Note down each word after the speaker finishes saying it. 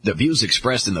The views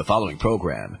expressed in the following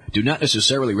program do not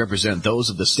necessarily represent those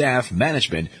of the staff,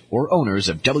 management, or owners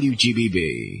of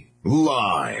WGBB.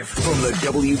 Live from the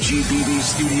WGBB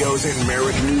studios in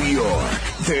Merritt, New York,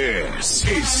 this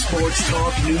is Sports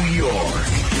Talk New York.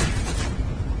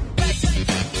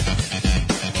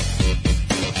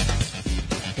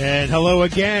 And hello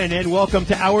again, and welcome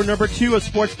to hour number 2 of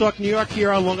Sports Talk New York here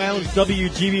on Long Island's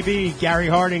WGBB. Gary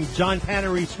Harding, John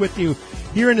Panarese with you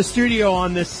here in the studio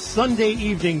on this Sunday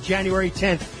evening, January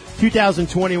 10th,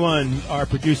 2021. Our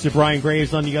producer, Brian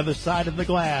Graves, on the other side of the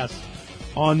glass.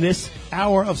 On this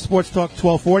hour of Sports Talk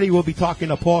 1240, we'll be talking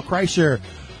to Paul Kreischer,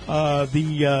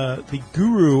 the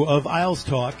guru of Isles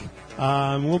Talk.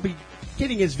 We'll be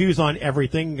getting his views on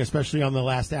everything, especially on the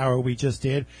last hour we just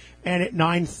did. And at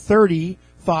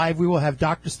 9:35, we will have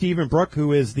Dr. Stephen Brook,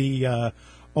 who is the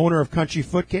owner of Country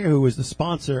Foot Care, who is the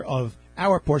sponsor of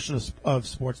our portion of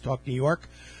Sports Talk New York.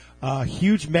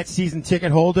 Huge Mets season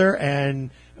ticket holder,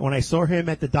 and when I saw him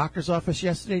at the doctor's office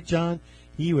yesterday, John,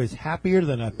 he was happier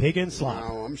than a pig in slop.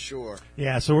 Oh, I'm sure.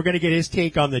 Yeah, so we're going to get his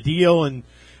take on the deal and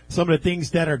some of the things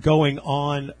that are going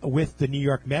on with the New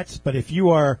York Mets. But if you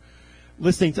are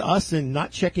listening to us and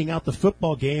not checking out the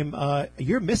football game,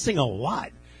 you're missing a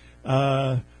lot.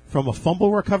 From a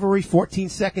fumble recovery 14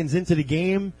 seconds into the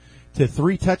game to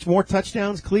more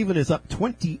touchdowns. Cleveland is up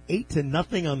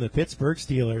 28-0 on the Pittsburgh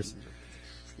Steelers.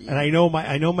 And I know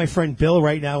my friend Bill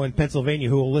right now in Pennsylvania,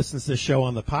 who will listen to this show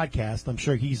on the podcast. I'm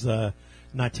sure he's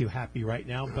not too happy right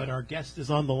now, but our guest is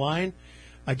on the line.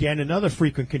 Again, another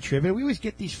frequent contributor. We always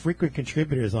get these frequent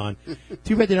contributors on.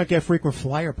 Too bad they don't get frequent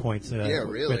flyer points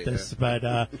with this.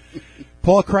 But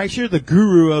Paul Kreischer, the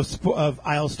guru of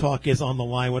Isles Talk, is on the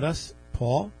line with us.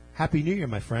 Paul, Happy New Year,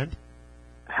 my friend.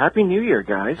 Happy New Year,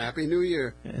 guys. Happy New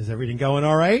Year. Is everything going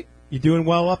all right? You doing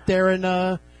well up there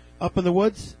up in the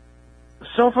woods?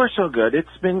 So far, so good. It's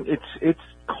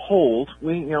cold.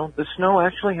 The snow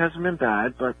actually hasn't been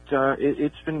bad, but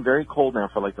it's been very cold now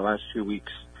for like the last 2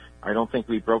 weeks. I don't think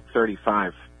we broke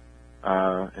 35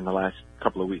 in the last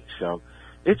couple of weeks. So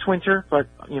it's winter, but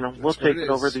we'll take it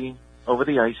over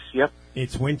the ice. Yep.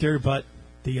 It's winter, but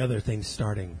the other thing's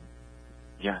starting.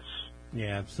 Yes.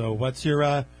 Yeah. So what's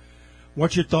your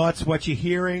thoughts? What you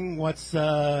hearing? What's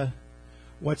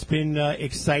been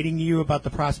exciting you about the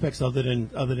prospects other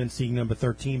than seeing number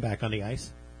 13 back on the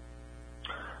ice?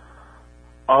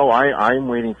 Oh, I'm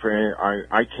waiting for.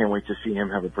 I can't wait to see him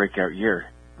have a breakout year.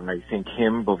 And I think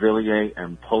him, Beauvillier,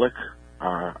 and Pulock,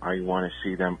 I want to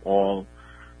see them all,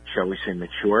 shall we say,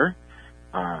 mature.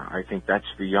 I think that's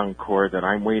the young core that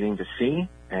I'm waiting to see.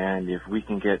 And if we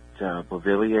can get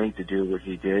Beauvillier to do what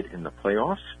he did in the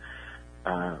playoffs,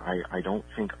 I don't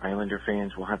think Islander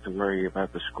fans will have to worry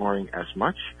about the scoring as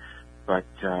much. But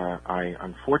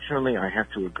unfortunately, I have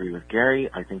to agree with Gary.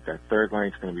 I think that third line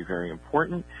is going to be very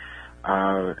important.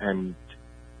 And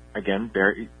again,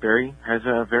 Barry has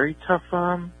a very tough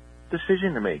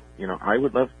decision to make. I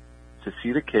would love to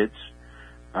see the kids,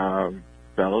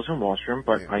 Bellows and Wallstrom,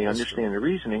 but I understand the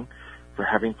reasoning for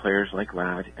having players like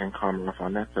Ladd and Komarov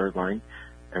on that third line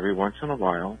every once in a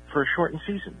while for a shortened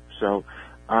season. So,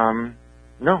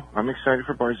 no, I'm excited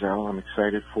for Barzal. I'm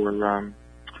excited for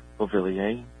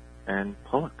Beauvillier and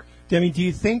Pulock. Demi, do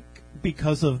you think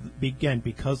because of the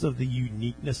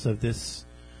uniqueness of this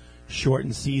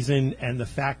shortened season and the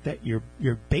fact that you're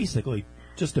basically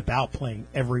just about playing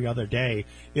every other day,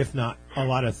 if not a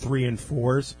lot of 3 and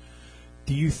 4s,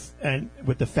 and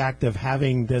with the fact of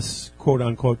having this quote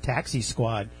unquote taxi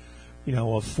squad,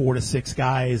 of 4 to 6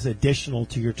 guys additional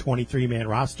to your 23-man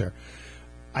roster,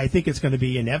 I think it's going to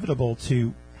be inevitable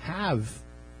to have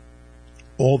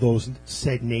all those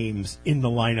said names in the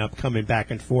lineup coming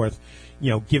back and forth,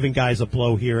 giving guys a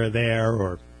blow here or there,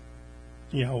 or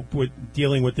with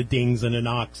dealing with the dings and the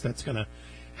knocks that's going to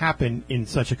happen in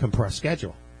such a compressed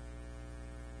schedule.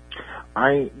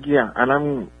 And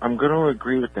I'm going to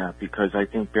agree with that because I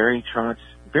think Barry Trotz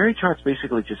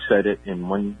basically just said it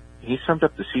he summed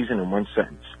up the season in one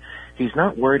sentence. He's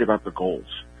not worried about the goals.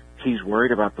 He's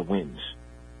worried about the wins.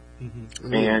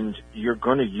 Mm-hmm. And you're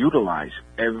going to utilize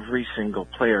every single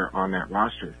player on that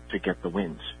roster to get the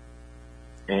wins.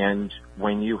 And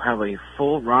when you have a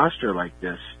full roster like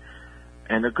this,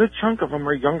 and a good chunk of them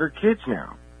are younger kids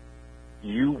now,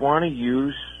 you want to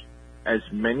use as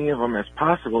many of them as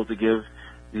possible to give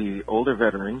the older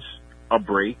veterans a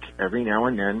break every now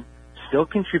and then, still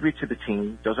contribute to the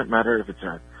team. Doesn't matter if it's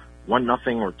a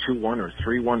 1-0 or 2-1 or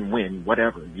 3-1 win,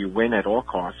 whatever. You win at all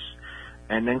costs.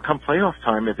 And then come playoff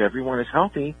time, if everyone is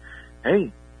healthy,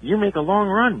 hey, you make a long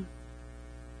run.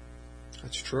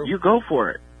 That's true. You go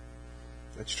for it.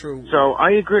 That's true. So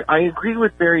I agree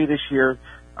with Barry this year.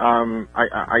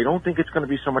 I don't think it's going to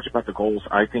be so much about the goals.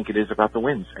 I think it is about the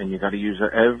wins, and you got to use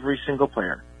every single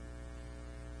player.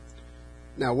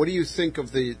 Now, what do you think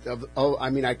of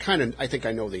I think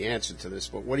I know the answer to this,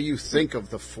 but what do you think of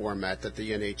the format that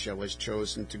the NHL has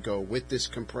chosen to go with this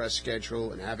compressed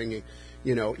schedule and having,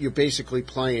 you're basically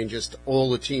playing just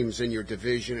all the teams in your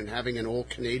division and having an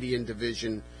all-Canadian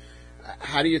division?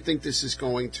 How do you think this is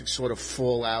going to sort of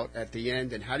fall out at the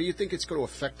end, and how do you think it's going to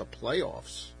affect the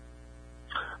playoffs?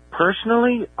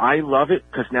 Personally, I love it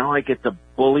because now I get to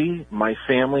bully my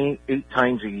family 8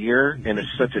 times a year in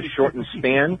such a shortened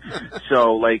span.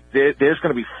 So, there's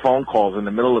going to be phone calls in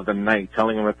the middle of the night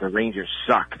telling them that the Rangers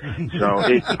suck. So,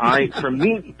 for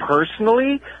me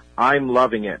personally, I'm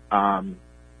loving it.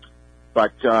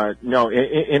 But no,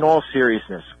 in all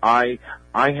seriousness, I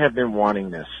have been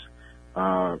wanting this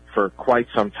for quite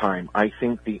some time. I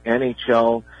think the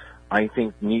NHL, I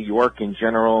think New York in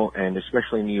general, and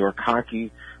especially New York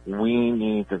hockey, we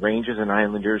need the Rangers and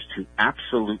Islanders to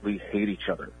absolutely hate each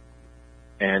other.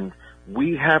 And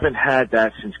we haven't had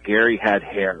that since Gary had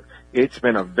hair. It's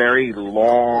been a very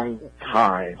long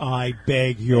time. I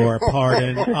beg your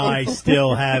pardon. I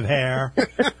still have hair.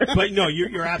 But no,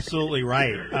 you're absolutely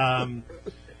right.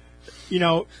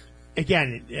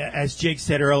 Again, as Jake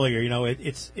said earlier,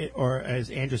 or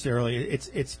as Andrew said earlier,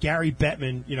 it's Gary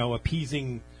Bettman,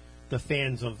 appeasing the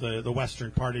fans of the western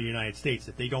part of the United States,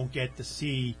 that they don't get to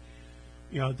see,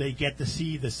 they get to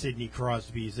see the Sidney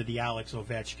Crosbys, the Alex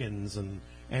Ovechkins,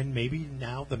 and maybe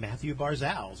now the Matthew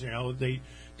Barzals. They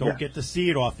don't get to see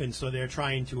it often, so they're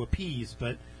trying to appease.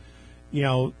 But,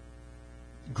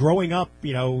 growing up,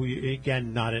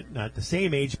 again, not at the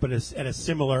same age, but at a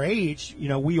similar age,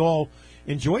 we all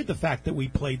enjoyed the fact that we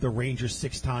played the Rangers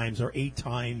 6 times or 8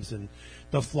 times, and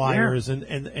the Flyers,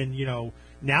 and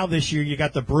now this year you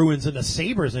got the Bruins and the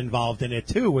Sabres involved in it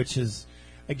too, which is,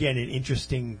 again, an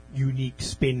interesting, unique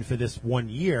spin for this one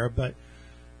year. But,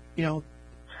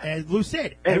 as Lou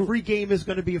said, every game is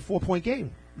going to be a 4-point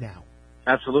game now.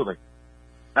 Absolutely.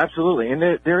 Absolutely. And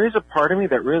there is a part of me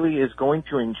that really is going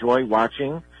to enjoy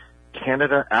watching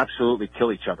Canada absolutely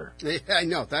kill each other. Yeah, I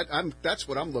know that's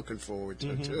what I'm looking forward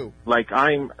to too.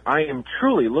 I am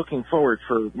truly looking forward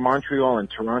for Montreal and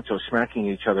Toronto smacking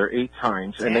each other 8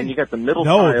 times, and then you got the middle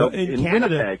tile in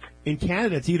Canada. Winnipeg. In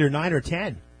Canada, it's either 9 or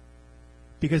 10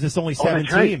 because it's only 7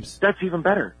 that's teams. Right. That's even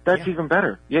better. Even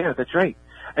better. Yeah, that's right.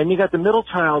 And you got the middle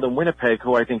tile in Winnipeg,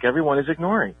 who I think everyone is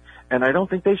ignoring, and I don't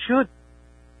think they should.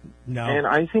 No. And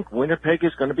I think Winnipeg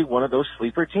is going to be one of those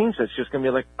sleeper teams that's just going to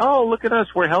be like, oh, look at us,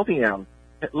 we're healthy now.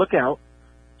 Look out.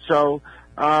 So,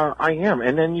 I am.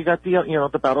 And then you got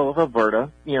the Battle of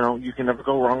Alberta. You can never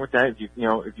go wrong with that.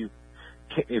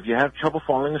 If you have trouble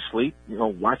falling asleep,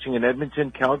 watching an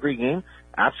Edmonton-Calgary game,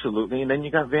 absolutely. And then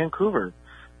you got Vancouver,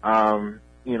 young,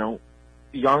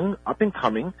 up and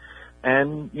coming.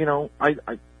 And,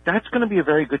 that's going to be a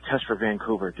very good test for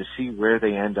Vancouver to see where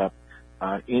they end up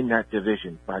in that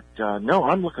division. But, no,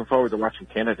 I'm looking forward to watching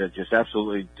Canada just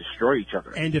absolutely destroy each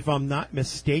other. And if I'm not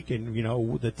mistaken,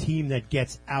 the team that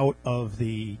gets out of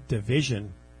the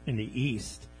division in the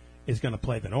East is going to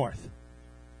play the North.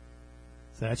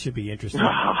 So that should be interesting.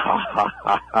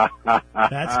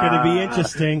 That's going to be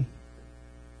interesting.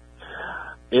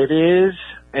 It is.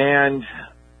 And,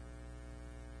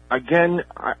 again,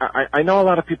 I know a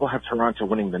lot of people have Toronto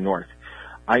winning the North.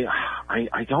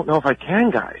 I don't know if I can,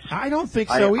 guys. I don't think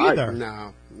so either.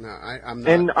 No, I'm not.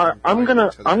 And I'm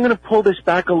gonna pull this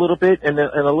back a little bit, and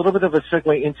a little bit of a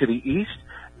segue into the East.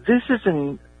 This is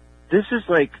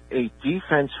like a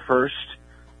defense first,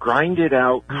 grind it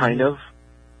out kind of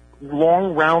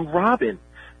long round robin,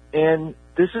 and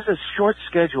this is a short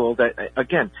schedule that,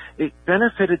 again, it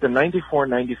benefited the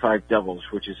 94-95 Devils,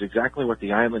 which is exactly what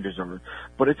the Islanders are.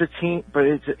 But it's a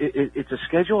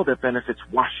schedule that benefits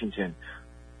Washington,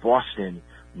 Boston,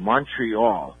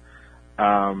 Montreal,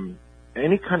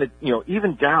 any kind of,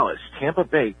 even Dallas, Tampa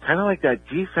Bay, kind of like that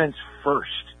defense first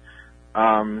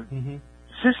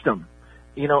system.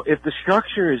 If the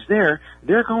structure is there,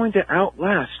 they're going to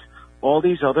outlast all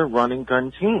these other run and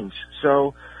gun teams.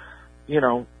 So,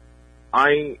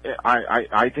 I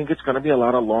think it's going to be a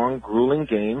lot of long, grueling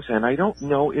games, and I don't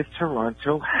know if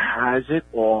Toronto has it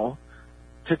all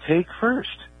to take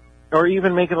first, or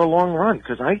even make it a long run,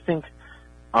 because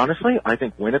honestly, I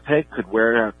think Winnipeg could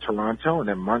wear out Toronto, and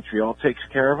then Montreal takes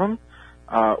care of them,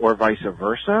 or vice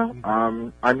versa.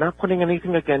 I'm not putting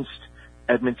anything against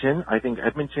Edmonton. I think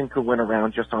Edmonton could win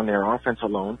around just on their offense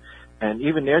alone, and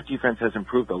even their defense has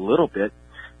improved a little bit.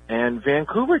 And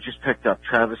Vancouver just picked up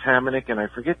Travis Hamonic, and I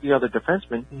forget the other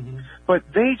defenseman, but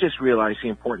they just realized the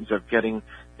importance of getting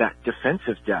that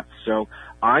defensive depth. So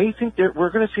I think that we're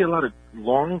going to see a lot of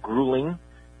long, grueling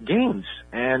games,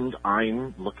 and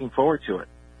I'm looking forward to it.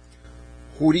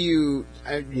 Who do you,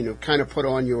 kind of put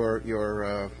on your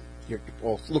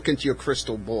look into your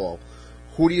crystal ball?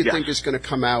 Who do you think is going to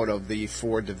come out of the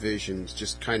 4 divisions?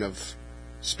 Just kind of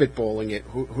spitballing it.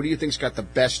 Who do you think's got the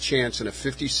best chance in a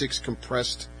 56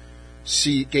 compressed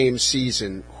game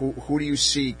season? Who do you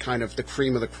see kind of the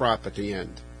cream of the crop at the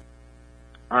end?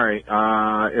 All right.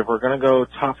 If we're going to go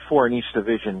top 4 in each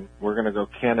division, we're going to go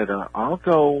Canada. I'll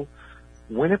go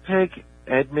Winnipeg,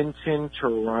 Edmonton,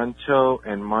 Toronto,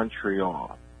 and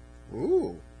Montreal.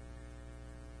 Ooh.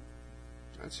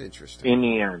 That's interesting. In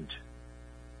the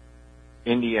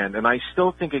end. And I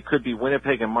still think it could be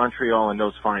Winnipeg and Montreal in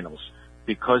those finals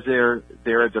because they're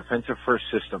a defensive first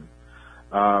system.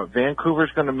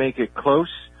 Vancouver's going to make it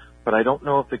close, but I don't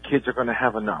know if the kids are going to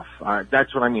have enough.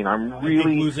 That's what I mean. I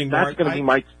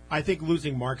think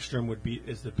losing Markstrom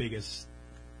is the biggest.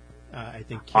 I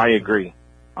think. I agree.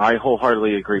 I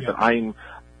wholeheartedly agree. Yeah.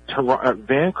 But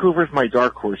Vancouver's my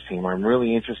dark horse team. I'm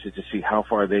really interested to see how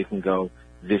far they can go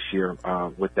this year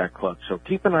with that club. So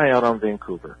keep an eye out on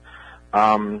Vancouver.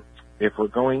 If we're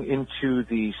going into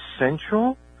the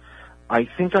Central, I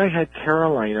think I had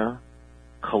Carolina,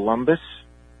 Columbus,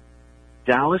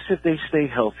 Dallas if they stay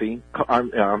healthy.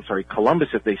 Columbus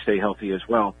if they stay healthy as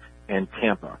well, and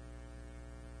Tampa.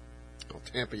 Well,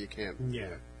 Tampa you can't.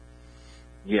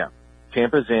 Yeah.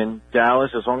 Tampa's in.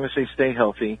 Dallas, as long as they stay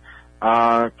healthy.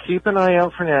 Keep an eye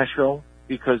out for Nashville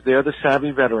because they're the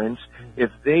savvy veterans.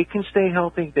 If they can stay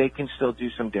healthy, they can still do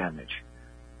some damage.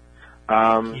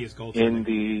 If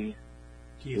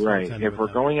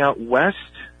we're going out west,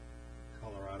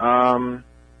 Colorado.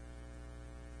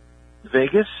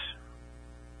 Vegas.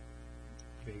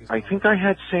 I think I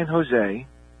had San Jose.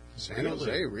 San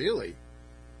Jose, really?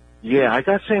 Yeah, I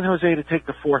got San Jose to take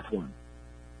the 4th one.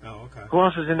 Oh, okay. Who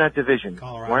else is in that division?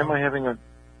 Colorado. Why am I having a...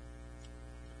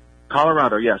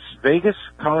 Colorado, yes. Vegas,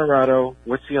 Colorado.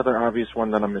 What's the other obvious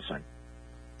one that I'm missing?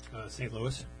 St.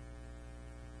 Louis.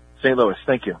 St. Louis,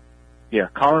 thank you. Yeah,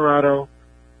 Colorado,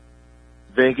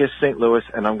 Vegas, St. Louis,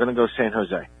 and I'm going to go San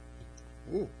Jose.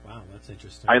 Ooh. Wow, that's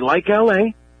interesting. I like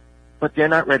L.A., but they're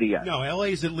not ready yet. No, L.A.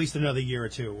 is at least another year or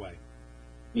 2 away.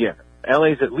 Yeah,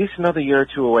 L.A. is at least another year or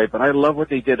 2 away, but I love what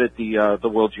they did at the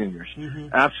World Juniors. Mm-hmm.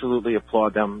 Absolutely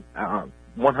applaud them,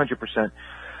 100%.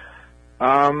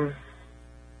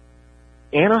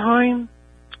 Anaheim,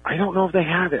 I don't know if they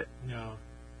have it. No.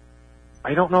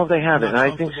 I don't know if they have it. And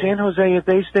I think San Jose, if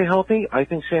they stay healthy, I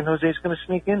think San Jose is going to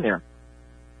sneak in there.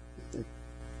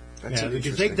 That's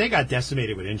because they got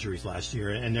decimated with injuries last year,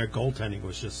 and their goaltending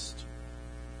was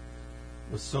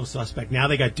so suspect. Now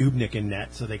they got Dubnyk in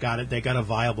net, so they got a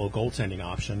viable goaltending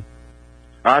option.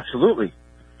 Absolutely.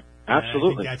 I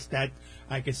think that's that.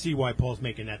 I can see why Paul's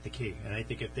making that the key, and I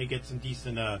think if they get some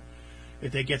decent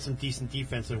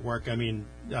defensive work, I mean,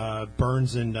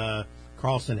 Burns and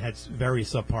Carlson had very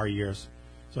subpar years.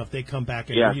 So if they come back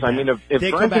and rebound, I mean, if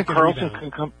Burns and Carlson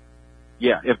can come,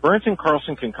 if Burns and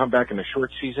Carlson can come back in a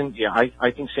short season,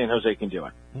 I think San Jose can do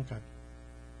it. Okay.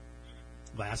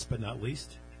 Last but not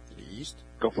least, the East.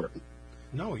 Go for it.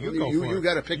 No, you go for it. You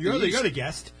got to pick the East. You're the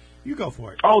guest. You go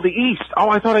for it. Oh, the East. Oh,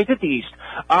 I thought I did the East.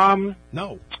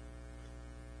 No.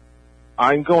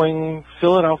 I'm going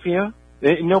Philadelphia.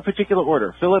 In no particular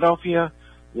order. Philadelphia,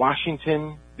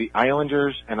 Washington, the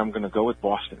Islanders, and I'm going to go with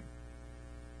Boston.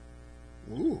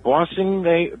 Ooh.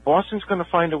 Boston's going to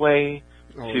find a way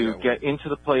to get into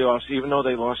the playoffs, even though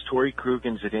they lost Torrey Krug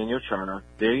and Zdeno Chara.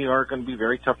 They are going to be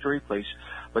very tough to replace,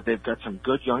 but they've got some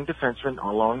good young defensemen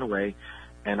along the way,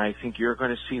 and I think you're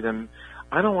going to see them,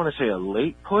 I don't want to say a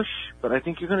late push, but I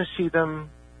think you're going to see them,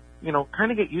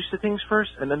 kind of get used to things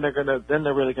first, and then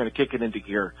they're really going to kick it into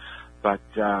gear. But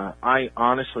I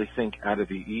honestly think out of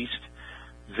the East,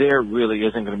 there really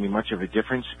isn't going to be much of a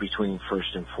difference between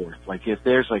first and fourth. Like if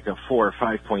there's like a 4 or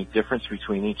 5 point difference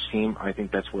between each team, I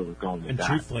think that's where we're going with that. And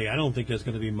truthfully, I don't think there's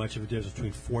going to be much of a difference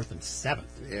between 4th and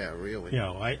 7th. Yeah, really.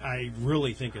 I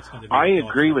really think it's going to be. I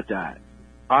agree with that.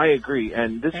 I agree,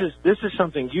 and this is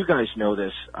something you guys know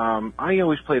this. I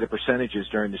always play the percentages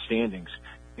during the standings,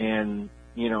 and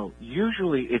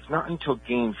usually it's not until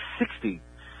game 60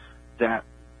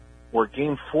 or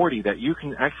game 40 that you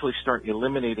can actually start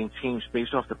eliminating teams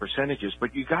based off the percentages.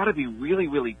 But you got to be really,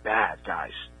 really bad,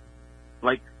 guys.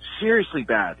 Like seriously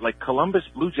bad. Like Columbus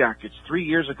Blue Jackets 3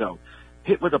 years ago,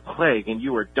 hit with a plague, and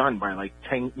you were done by by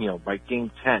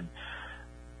game 10.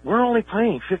 We're only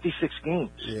playing 56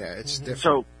 games. Yeah, it's different.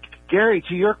 So, Gary,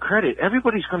 to your credit,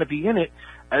 everybody's going to be in it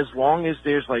as long as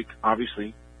there's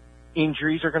obviously,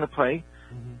 injuries are going to play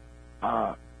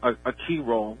a key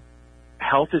role.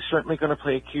 health is certainly going to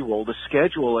play a key role. The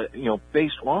schedule,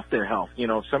 based off their health.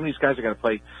 Some of these guys are going to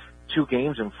play 2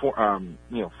 games and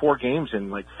 4 games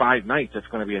in like 5 nights. That's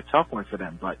going to be a tough one for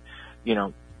them. But,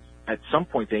 at some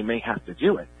point they may have to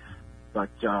do it. But,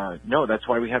 no, that's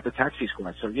why we have the taxi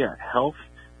squad. So yeah, health,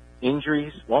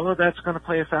 injuries, all of that's going to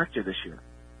play a factor this year.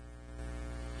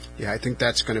 Yeah, I think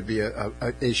that's going to be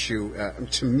an issue.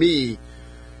 To me,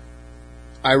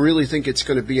 I really think it's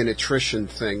going to be an attrition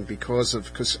thing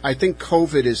because I think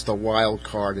COVID is the wild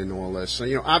card in all this.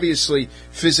 So, obviously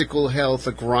physical health,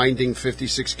 a grinding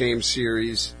 56-game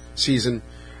season,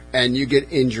 and you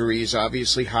get injuries.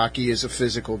 Obviously hockey is a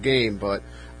physical game, but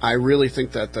I really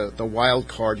think that the wild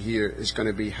card here is going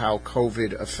to be how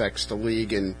COVID affects the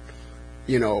league, and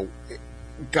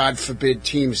God forbid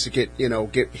teams to get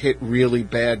hit really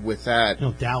bad with that.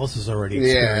 Dallas is already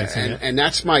experiencing it. And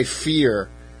that's my fear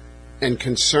and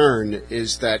concern,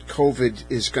 is that COVID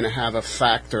is going to have a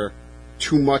factor,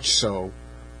 too much so,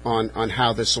 on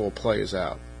how this all plays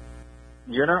out.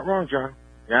 You're not wrong, John.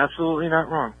 You're absolutely not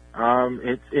wrong.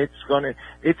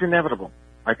 It's inevitable.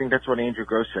 I think that's what Andrew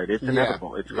Gross said. It's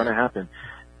inevitable. It's going to happen.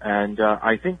 And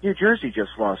I think New Jersey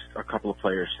just lost a couple of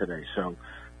players today. So,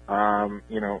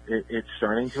 it's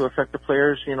starting to affect the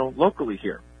players, locally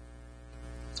here.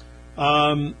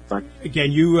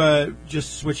 Again, you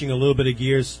just switching a little bit of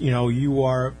gears. You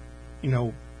are,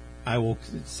 I will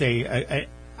say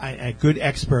a good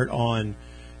expert on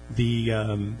the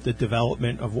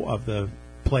development of the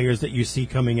players that you see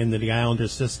coming into the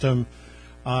Islanders system.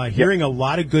 Hearing a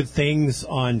lot of good things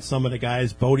on some of the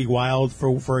guys. Bodie Wild,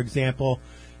 for example,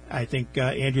 I think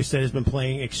Andrew said has been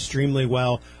playing extremely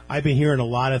well. I've been hearing a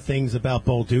lot of things about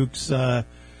Bolduc's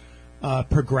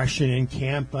progression in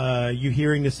camp. You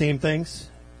hearing the same things?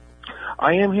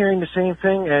 I am hearing the same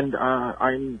thing, and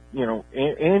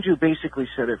Andrew basically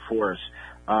said it for us.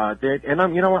 I'm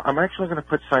actually going to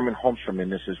put Simon Holmstrom in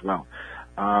this as well.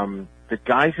 The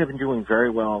guys have been doing very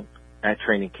well at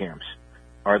training camps.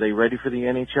 Are they ready for the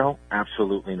NHL?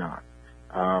 Absolutely not.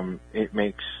 It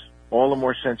makes all the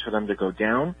more sense for them to go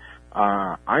down.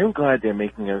 I'm glad they're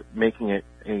making it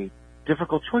a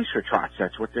difficult choice for Trotz.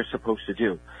 That's what they're supposed to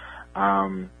do.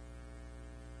 But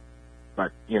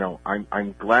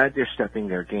I'm glad they're stepping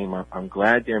their game up. I'm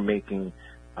glad they're making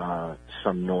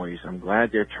some noise. I'm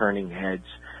glad they're turning heads.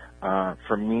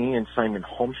 For me and Simon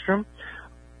Holmstrom,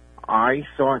 I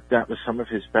thought that was some of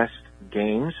his best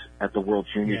games at the World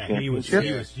Junior Championship.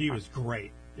 He was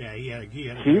great. Yeah,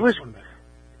 he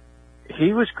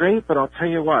was great, but I'll tell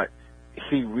you what,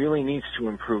 he really needs to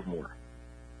improve more.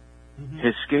 Mm-hmm.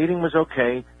 His skating was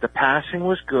okay. The passing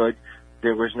was good.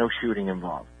 There was no shooting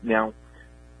involved. Now,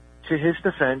 to his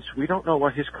defense, we don't know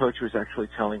what his coach was actually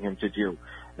telling him to do.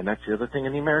 And that's the other thing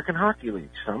in the American Hockey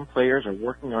League. Some players are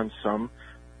working on some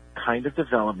kind of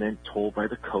development told by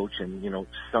the coach, and,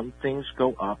 some things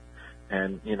go up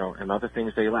and, and other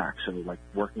things they lack. So, like,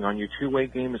 working on your two-way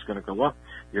game is going to go up.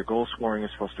 Your goal scoring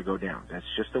is supposed to go down. That's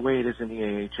just the way it is in the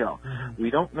AHL. Mm-hmm.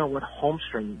 We don't know what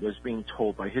Holmstrom was being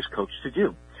told by his coach to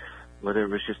do, whether it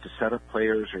was just to set up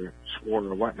players or score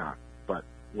or whatnot. But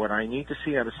what I need to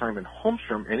see out of Simon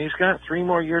Holmstrom, and he's got 3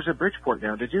 more years at Bridgeport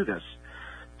now to do this,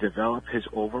 develop his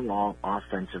overall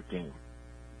offensive game.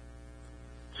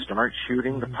 Start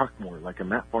shooting the puck more, like a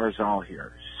Matt Barzal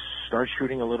here. Start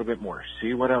shooting a little bit more.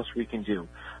 See what else we can do.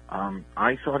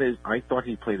 I thought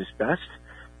he played his best.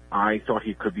 I thought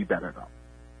he could be better, though.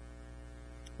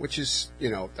 Which is,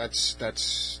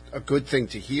 that's a good thing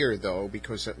to hear, though,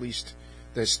 because at least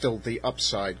there's still the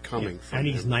upside coming from him.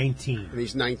 And he's 19. And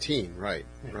he's 19, right,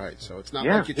 right. So it's not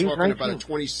like you're talking 19. about a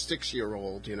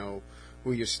 26-year-old,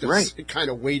 who you're still kind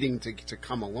of waiting to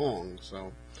come along.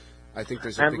 So I think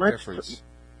there's a big difference.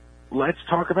 Let's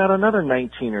talk about another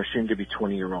 19 or soon-to-be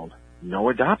 20-year-old,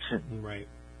 Noah Dobson. Right.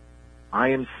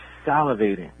 I am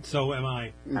salivating. So am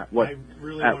I. At what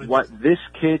this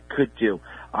kid could do.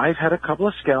 I've had a couple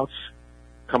of scouts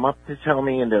come up to tell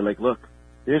me, and they're like, look,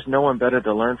 there's no one better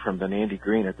to learn from than Andy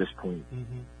Green at this point.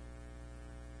 Mm-hmm.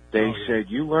 They said,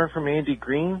 you learn from Andy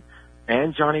Green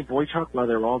and Johnny Boychuk while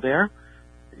they're all there.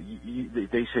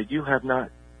 They said, you have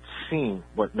not seen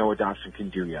what Noah Dobson can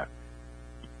do yet.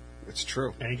 It's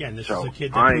true. And again, this is a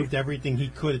kid that proved everything he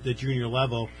could at the junior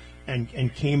level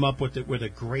and came up with a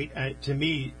great, to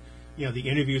me, the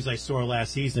interviews I saw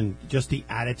last season, just the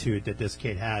attitude that this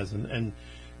kid has and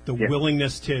the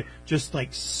willingness to just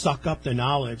like suck up the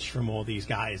knowledge from all these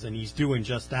guys, and he's doing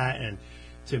just that. And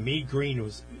to me, Green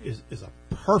is a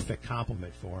perfect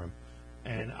compliment for him.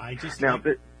 And I just go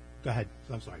ahead.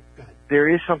 I'm sorry. Go ahead. There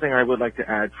is something I would like to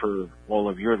add for all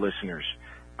of your listeners.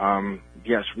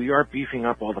 Yes, we are beefing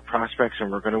up all the prospects,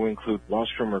 and we're going to include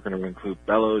Wallstrom. We're going to include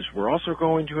Bellows. We're also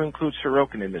going to include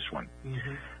Sorokin in this one.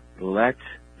 Mm-hmm. Let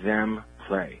them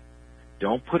play.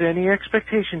 Don't put any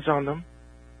expectations on them.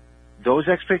 Those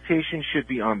expectations should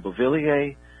be on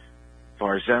Beauvillier,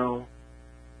 Barzell,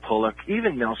 Pulock.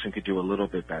 Even Nelson could do a little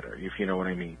bit better, if you know what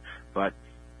I mean. But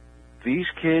these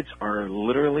kids are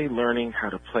literally learning how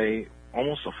to play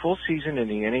almost a full season in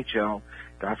the NHL.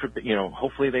 God forbid,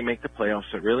 hopefully they make the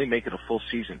playoffs that really make it a full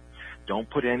season. Don't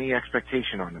put any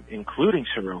expectation on them, including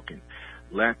Sorokin.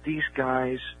 Let these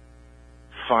guys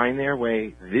find their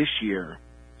way this year,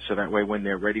 so that way when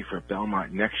they're ready for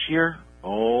Belmont next year,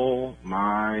 oh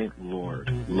my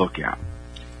Lord, look out.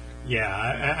 Yeah,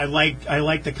 I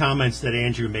like the comments that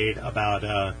Andrew made about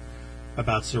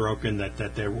Sorokin,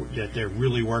 that they're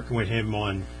really working with him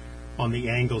on the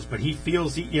angles, but he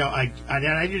feels I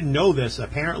didn't know this.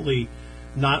 Apparently,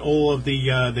 not all of the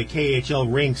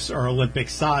KHL rinks are Olympic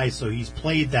size, so he's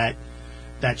played that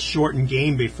shortened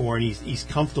game before, and he's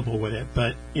comfortable with it.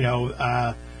 But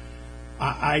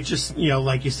I just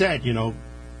like you said,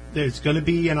 there's going to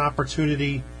be an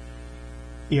opportunity,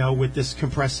 with this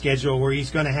compressed schedule where he's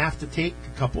going to have to take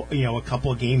a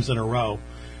couple of games in a row,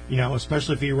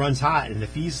 especially if he runs hot, and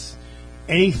if he's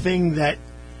anything that.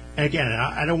 And again,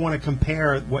 I don't want to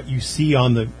compare what you see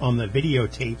on the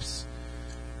videotapes,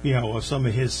 of some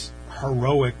of his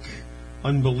heroic,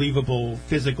 unbelievable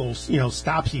physical,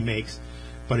 stops he makes.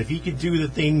 But if he could do the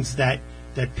things that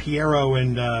Piero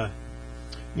and the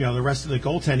rest of the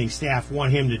goaltending staff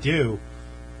want him to do,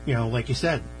 like you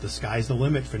said, the sky's the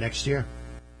limit for next year.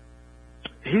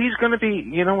 He's going to be,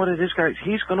 you know what it is, guys?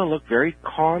 He's going to look very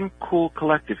calm, cool,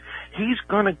 collective. He's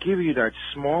going to give you that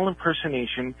small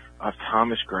impersonation of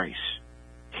Thomas Greiss.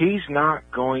 He's not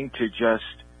going to just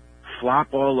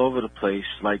flop all over the place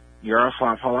like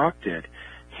Yaroslav Halak did.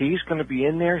 He's going to be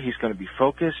in there. He's going to be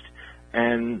focused.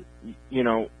 And,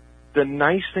 the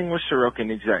nice thing with Sorokin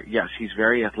is that, yes, he's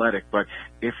very athletic, but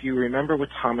if you remember with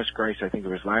Thomas Greiss, I think it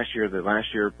was last year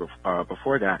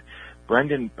before that,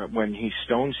 Brendan, when he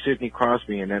stoned Sidney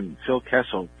Crosby and then Phil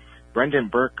Kessel, Brendan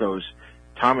Burke goes,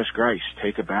 Thomas Greiss,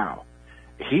 take a bow.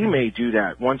 He may do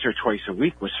that once or twice a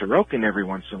week with Sorokin every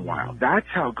once in a while. That's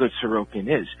how good Sorokin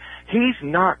is. He's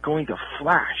not going to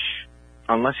flash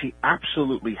unless he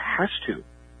absolutely has to.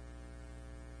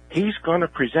 He's going to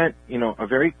present, a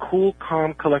very cool,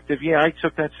 calm, collective, yeah, I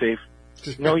took that save.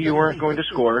 No, you weren't going to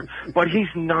score. But he's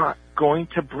not going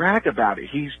to brag about it.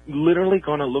 He's literally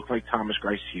going to look like Thomas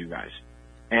Greiss to you guys.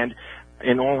 And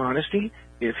in all honesty,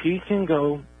 if he can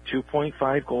go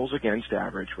 2.5 goals against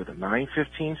average with a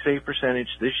 .915 save percentage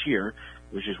this year,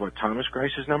 which is what Thomas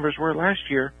Greiss's numbers were last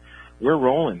year, we're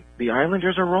rolling. The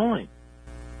Islanders are rolling.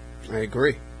 I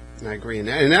agree.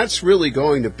 And that's really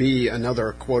going to be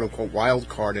another quote-unquote wild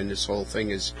card in this whole thing,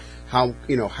 is how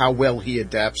well he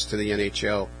adapts to the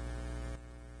NHL.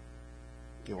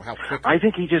 How quickly. I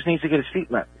think he just needs to get his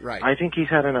feet wet. Right. I think he's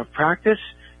had enough practice.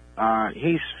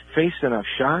 He's faced enough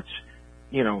shots.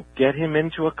 Get him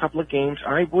into a couple of games.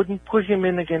 I wouldn't put him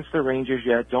in against the Rangers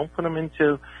yet. Don't put him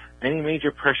into any major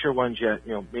pressure ones yet.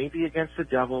 Maybe against the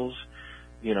Devils.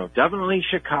 Definitely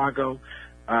Chicago.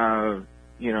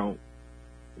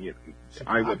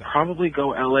 I would probably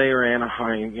go L.A. or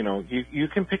Anaheim. You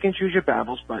can pick and choose your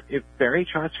battles, but if Barry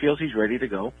Trotz feels he's ready to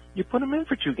go, you put him in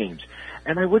for 2 games.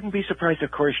 And I wouldn't be surprised if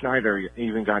Corey Schneider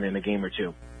even got in a game or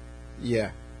 2.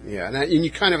 Yeah. And you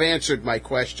kind of answered my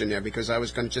question there, because I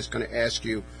was just going to ask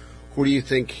you, who do you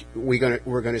think we're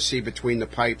going to see between the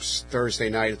pipes Thursday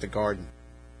night at the Garden?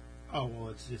 Oh, well,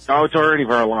 it's already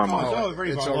Varlamov. Oh,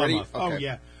 it's already Varlamov. Okay. Oh,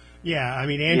 yeah. Yeah, I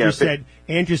mean, Andrew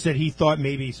said he thought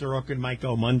maybe Sorokin might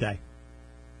go Monday.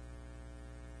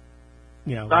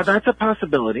 That's a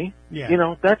possibility.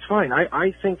 Yeah. That's fine.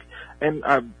 I think, and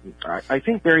I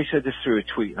think Barry said this through a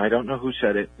tweet. I don't know who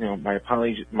said it. My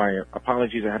apologies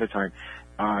ahead of time.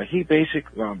 Trotz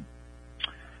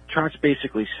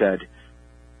basically said,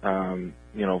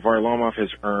 Varlamov has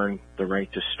earned the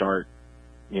right to start,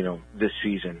 this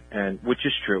season, and which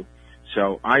is true.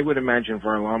 So I would imagine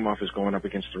Varlamov is going up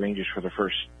against the Rangers for the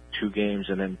first 2 games,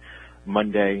 and then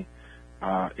Monday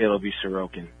it'll be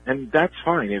Sorokin, and that's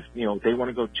fine. If they want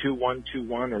to go 2-1,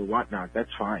 2-1 or whatnot,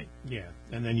 that's fine. Yeah,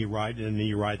 and then you ride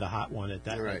the hot one at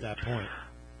that point.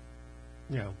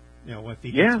 If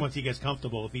he gets, once he gets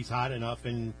comfortable, if he's hot enough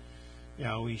and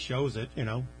he shows it,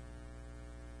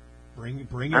 bring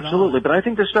it on. Absolutely, but I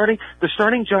think the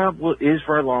starting job is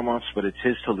Varlamov's, but it's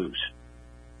his to lose.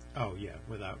 Oh yeah,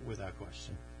 without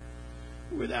question.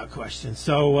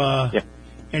 So,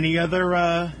 any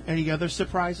other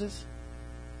surprises?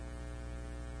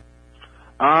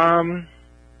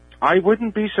 I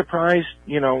wouldn't be surprised,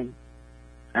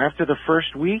 after the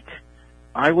first week,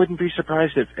 I wouldn't be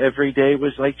surprised if every day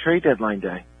was like trade deadline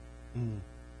day. Mm.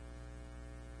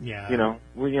 Yeah.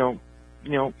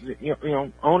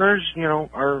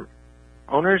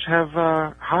 Owners have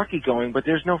hockey going, but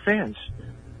there's no fans.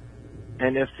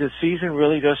 And if the season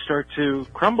really does start to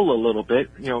crumble a little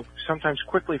bit, sometimes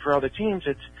quickly for other teams,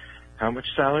 it's how much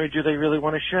salary do they really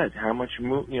want to shed? How much,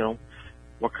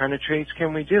 what kind of trades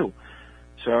can we do?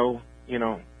 So,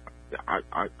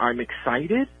 I'm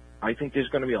excited. I think there's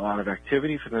going to be a lot of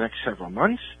activity for the next several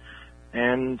months.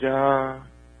 And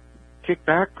kick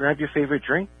back, grab your favorite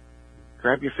drink,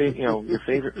 grab your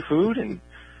favorite food, and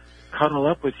cuddle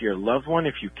up with your loved one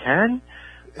if you can.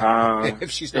 If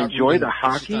she's not enjoy moving, the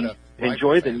hockey,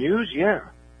 enjoy the news. Yeah.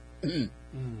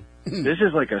 This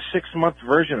is like a 6-month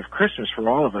version of Christmas for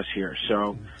all of us here.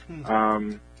 So,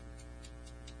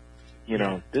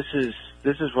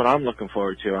 this is what I'm looking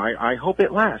forward to. I hope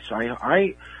it lasts.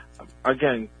 I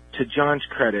again, to John's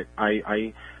credit,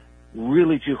 I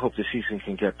really do hope the season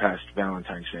can get past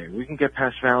Valentine's Day. If we can get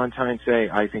past Valentine's Day,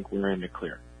 I think we're in the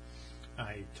clear.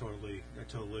 I totally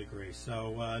agree.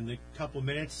 So in a couple of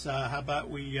minutes, how about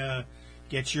we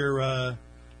get your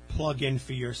plug in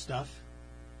for your stuff,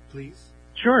 please?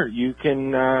 Sure. You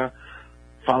can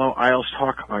follow Isles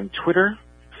Talk on Twitter,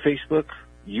 Facebook,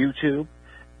 YouTube,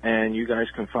 and you guys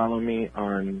can follow me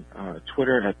on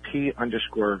Twitter at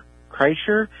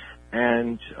P_Kreischer.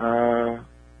 And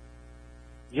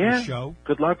Your show.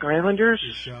 Good luck, Islanders.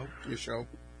 Your show.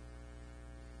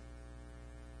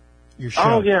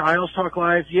 Oh, yeah, Isles Talk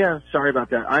Live. Yeah, sorry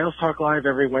about that. Isles Talk Live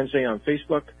every Wednesday on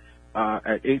Facebook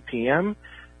at 8 p.m.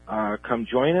 Come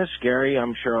join us. Gary,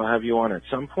 I'm sure I'll have you on at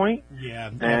some point.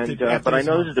 Yeah. And but I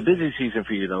know this is the busy season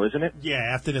for you, though, isn't it? Yeah,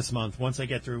 after this month. Once I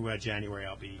get through January,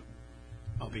 I'll be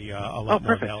a lot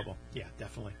more available. Yeah,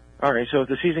 definitely. All right, so if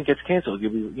the season gets canceled,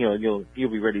 you'll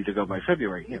be ready to go by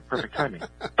February. Yeah, perfect timing.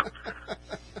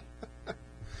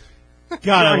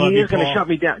 God, I love he you, is going to Paul. shut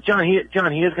me down. John, he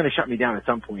is going to shut me down at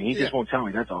some point. He just won't tell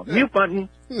me. That's all. Mute button.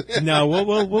 No,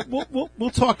 we'll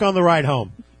talk on the ride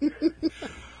home.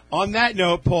 On that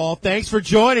note, Paul, thanks for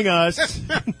joining us.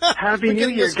 Happy New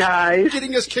Year, guys.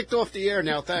 Getting us kicked off the air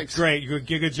now. Thanks. Great,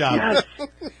 good job. Yes. All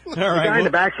The guy right, in the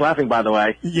back's laughing, by the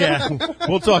way. yeah,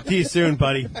 we'll talk to you soon,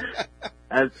 buddy.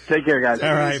 Take care, guys.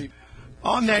 All right.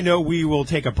 On that note, we will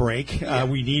take a break.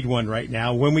 We need one right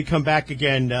now. When we come back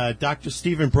again, Dr.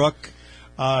 Stephen Brook,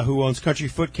 who owns Country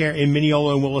Foot Care in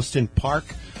Mineola and Williston Park,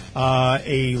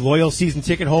 a loyal season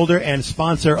ticket holder and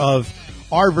sponsor of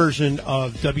our version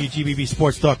of WGBB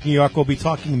Sports Talk New York, will be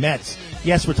talking Mets.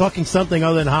 Yes, we're talking something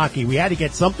other than hockey. We had to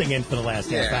get something in for the last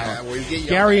half hour. Well,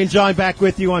 Gary and John back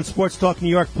with you on Sports Talk New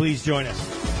York. Please join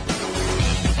us.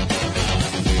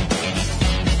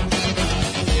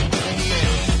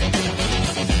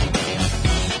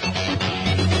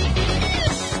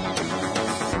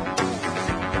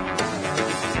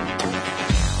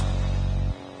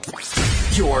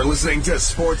 You're listening to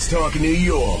Sports Talk New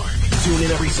York. Tune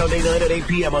in every Sunday night at 8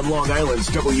 p.m. on Long Island's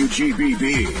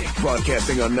WGBB.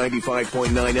 Broadcasting on 95.9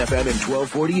 FM and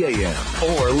 1240 AM.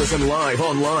 Or listen live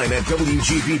online at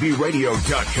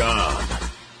WGBBradio.com.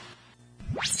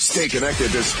 Stay connected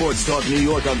to Sports Talk New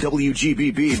York on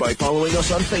WGBB by following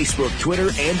us on Facebook, Twitter,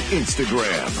 and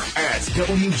Instagram at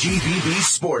WGBB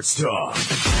Sports Talk.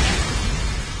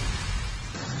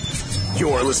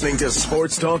 You're listening to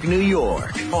Sports Talk New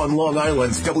York on Long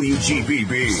Island's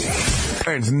WGBB.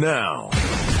 And now,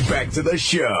 back to the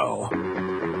show.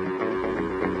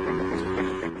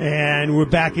 And we're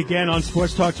back again on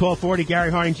Sports Talk 1240. Gary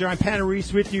Harding, John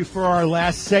Panarese with you for our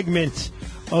last segment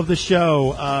of the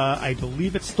show. I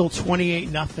believe it's still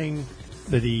 28-0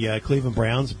 for the Cleveland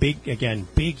Browns.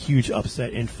 Big, huge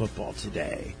upset in football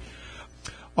today.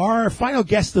 Our final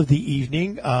guest of the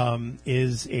evening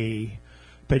is a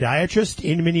podiatrist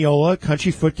in Mineola,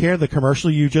 Country Foot Care, the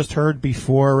commercial you just heard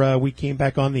before we came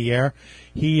back on the air.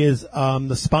 He is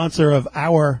the sponsor of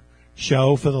our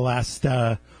show for the last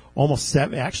almost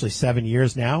 7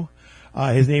 years now.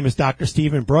 His name is Dr.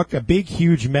 Stephen Brook, a big,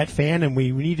 huge Met fan, and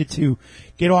we needed to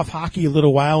get off hockey a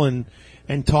little while and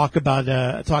talk about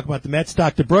the Mets.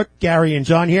 Dr. Brook, Gary, and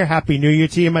John here. Happy New Year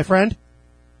to you, my friend.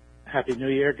 Happy New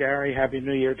Year, Gary. Happy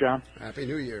New Year, John. Happy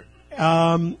New Year.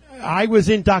 I was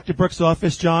in Dr. Brook's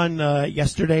office, John,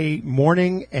 yesterday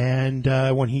morning, and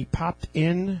when he popped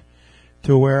in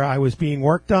to where I was being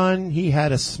worked on, he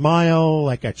had a smile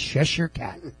like a Cheshire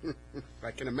cat.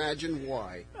 I can imagine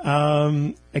why.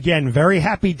 Again, very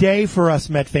happy day for us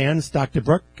Met fans. Dr.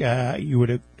 Brook, you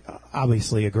would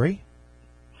obviously agree.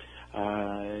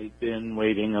 I've been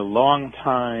waiting a long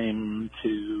time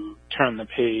to turn the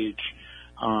page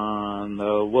on the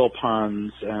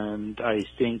Wilpons, and I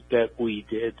think that we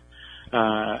did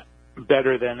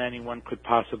better than anyone could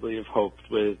possibly have hoped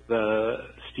with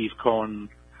Steve Cohen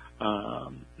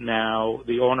now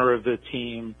the owner of the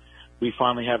team. We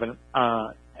finally have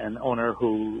an owner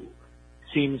who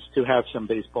seems to have some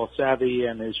baseball savvy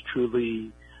and is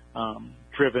truly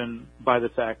driven by the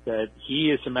fact that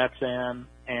he is a Mets fan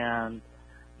and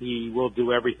he will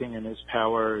do everything in his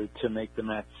power to make the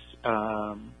Mets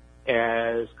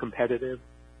as competitive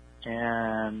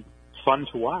and fun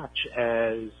to watch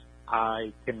as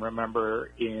I can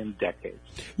remember in decades.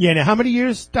 Yeah. Now, how many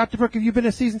years, Dr. Brook, have you been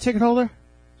a season ticket holder?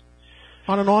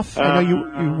 On and off? I know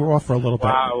you were off for a little bit.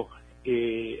 Wow.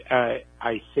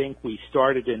 I think we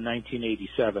started in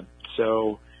 1987,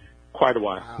 so quite a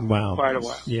while. Wow. Quite a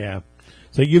while. Yeah.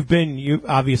 So you've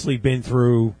obviously been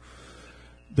through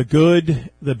the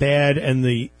good, the bad,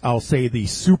 and I'll say the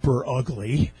super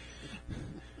ugly,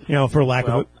 for lack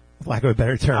of a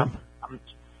better term. I'm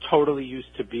totally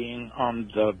used to being on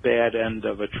the bad end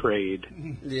of a trade.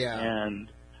 Yeah. And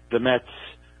the Mets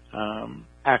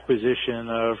acquisition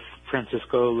of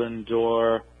Francisco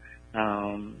Lindor,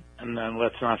 and then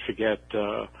let's not forget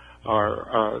the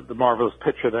marvelous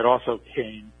pitcher that also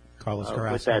came Carlos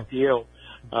Carrasco. with that deal.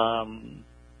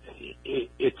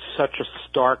 It's such a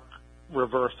stark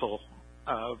reversal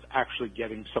of actually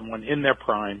getting someone in their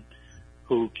prime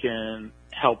who can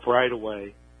help right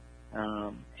away.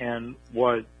 And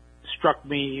what struck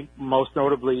me most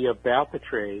notably about the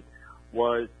trade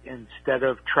was instead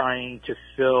of trying to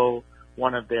fill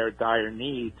one of their dire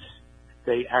needs,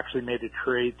 they actually made a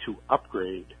trade to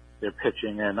upgrade their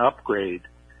pitching and upgrade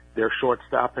their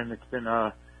shortstop. And it's been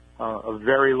a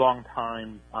very long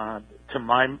time, to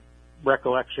my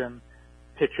recollection,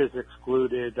 pitchers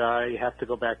excluded. I have to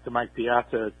go back to Mike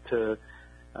Piazza to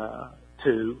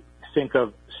think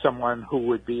of someone who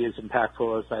would be as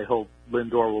impactful as I hope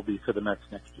Lindor will be for the Mets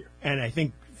next year. And I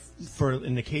think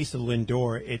in the case of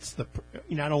Lindor, it's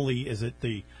not only is it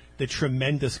the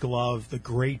tremendous glove, the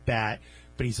great bat,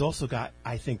 but he's also got,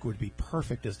 I think, would be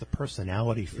perfect as the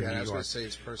personality for New York. I was going to say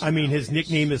his personality. I mean, his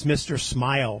nickname is Mr.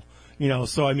 Smile,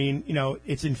 so I mean,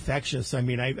 it's infectious. I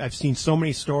mean, I've seen so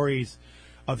many stories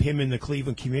of him in the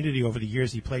Cleveland community over the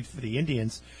years he played for the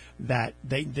Indians that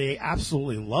they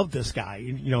absolutely love this guy,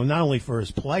 not only for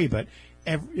his play, but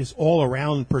his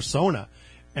all-around persona.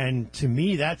 And to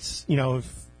me, that's,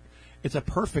 it's a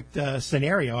perfect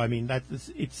scenario. I mean,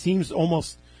 it seems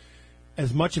almost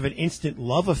as much of an instant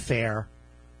love affair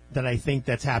that I think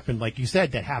that's happened, like you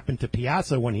said, that happened to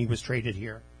Piazza when he was traded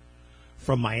here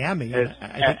from Miami.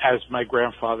 As my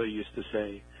grandfather used to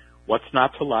say, what's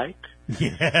not to like?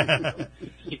 Yeah.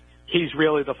 He's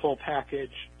really the full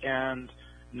package, and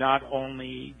not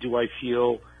only do I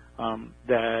feel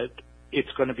that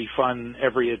it's going to be fun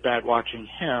every at-bat watching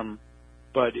him,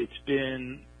 but it's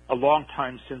been a long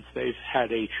time since they've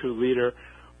had a true leader,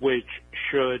 which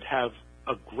should have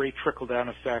a great trickle-down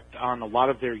effect on a lot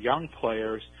of their young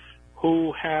players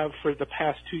who have, for the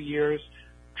past 2 years,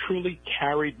 truly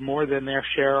carried more than their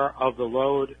share of the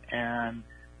load, and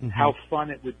how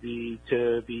fun it would be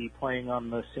to be playing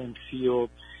on the same field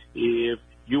if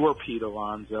you were Pete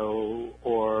Alonso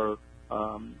or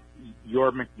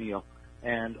you're McNeil,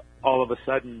 and all of a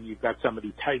sudden you've got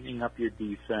somebody tightening up your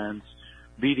defense,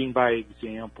 leading by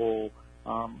example,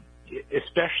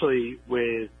 especially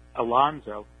with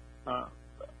Alonso.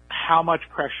 How much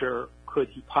pressure could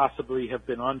he possibly have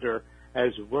been under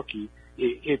as a rookie?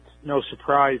 It's no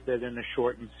surprise that in a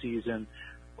shortened season,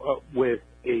 with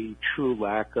a true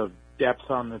lack of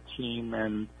depth on the team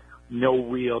and no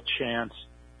real chance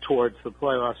towards the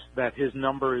playoffs, that his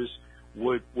numbers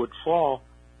would fall.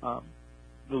 The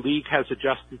league has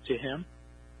adjusted to him,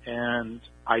 and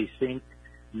I think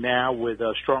now with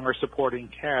a stronger supporting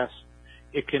cast,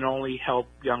 it can only help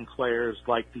young players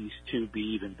like these two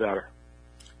be even better.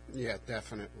 Yeah,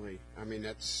 definitely. I mean,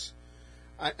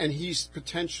 and he's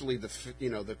potentially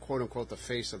the quote unquote the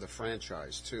face of the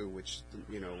franchise too, which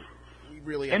we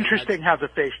really interesting how the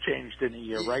face changed in a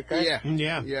year, right, guys?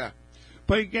 Yeah.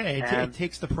 But again, it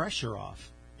takes the pressure off.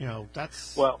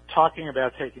 That's talking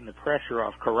about taking the pressure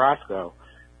off. Carrasco,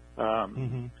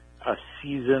 a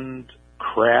seasoned,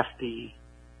 crafty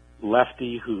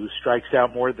lefty who strikes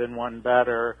out more than one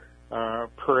batter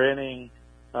per inning,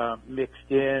 mixed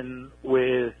in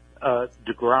with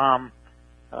DeGrom.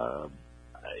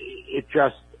 It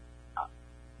just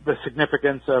the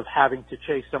significance of having to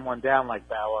chase someone down like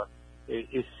Bauer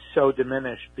is so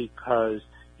diminished because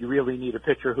you really need a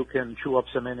pitcher who can chew up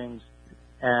some innings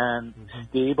and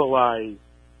stabilize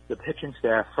the pitching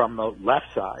staff from the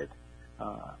left side.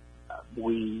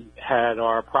 We had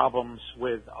our problems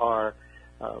with our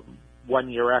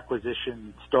one-year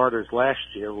acquisition starters last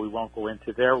year. We won't go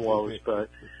into their woes, but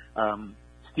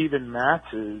Steven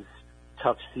Matz's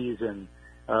tough season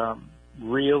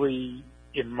really,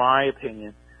 in my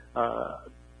opinion,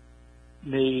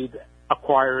 made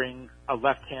acquiring a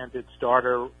left-handed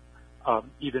starter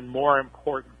even more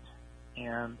important.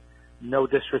 And no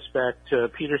disrespect to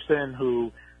Peterson,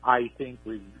 who I think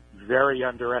was very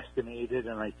underestimated,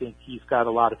 and I think he's got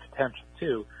a lot of potential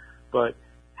too. But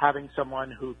having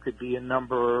someone who could be a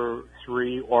number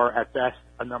 3 or at best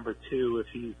a number 2 if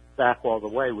he's back all the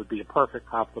way would be a perfect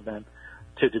complement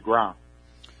to DeGrom.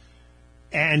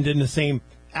 And in the same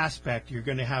aspect, you're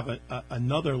going to have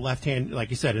another left-hand, like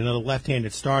you said, another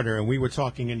left-handed starter. And we were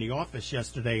talking in the office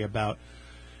yesterday about,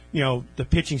 the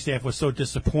pitching staff was so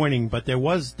disappointing, but there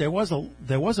was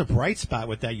a bright spot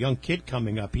with that young kid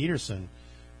coming up, Peterson,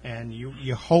 and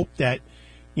you hope that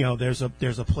there's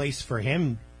a place for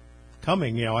him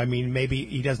coming. Maybe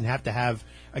he doesn't have to have,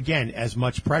 again, as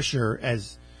much pressure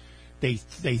as they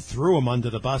threw him under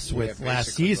the bus with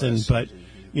last season, but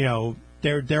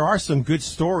there are some good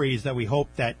stories that we hope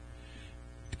that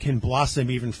can blossom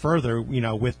even further,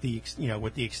 with the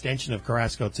extension of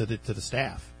Carrasco to the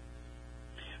staff.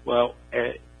 Well,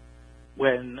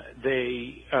 when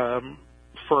they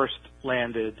first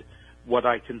landed what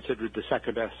I considered the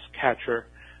second best catcher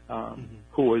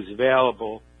who was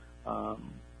available,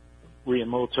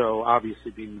 Riamoto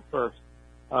obviously being the first,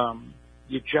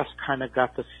 you just kind of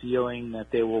got the feeling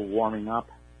that they were warming up.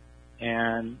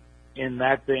 And in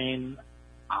that vein,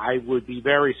 I would be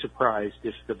very surprised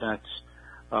if the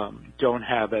Mets don't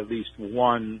have at least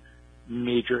one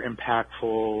major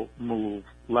impactful move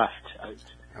left.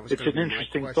 It's an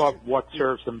interesting thought, what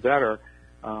serves them better,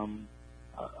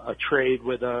 a trade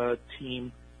with a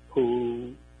team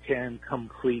who can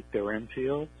complete their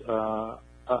infield.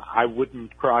 I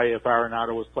wouldn't cry if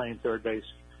Arenado was playing third base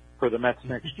for the Mets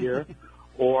next year,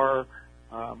 or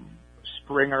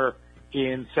Springer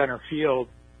in center field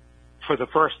for the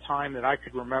first time that I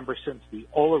could remember since the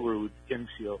Olerud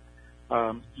infield.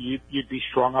 You'd be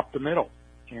strong up the middle,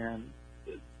 and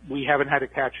we haven't had a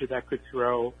catcher that could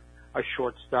throw, a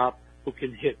shortstop who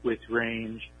can hit with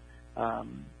range,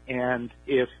 and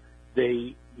if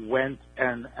they went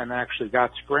and actually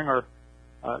got Springer,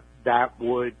 that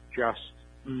would just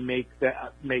make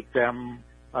them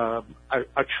a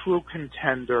true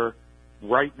contender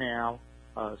right now.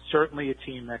 Certainly a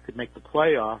team that could make the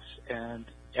playoffs, and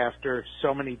after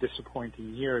so many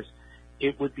disappointing years,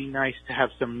 it would be nice to have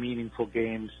some meaningful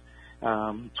games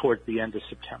towards the end of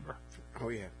September. Oh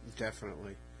yeah,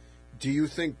 definitely. Do you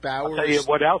think Bauer? I'll tell you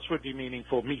what else would be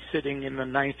meaningful: me sitting in the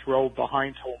ninth row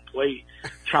behind home plate,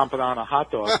 chomping on a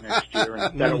hot dog next year,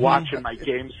 instead of watching my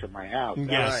games from my house.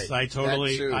 Yes, right. I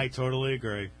totally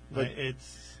agree. But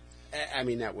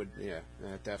that would,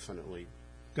 definitely.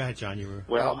 Go ahead, John. You were.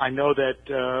 Well, I know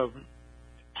that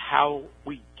how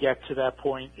we get to that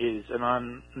point is an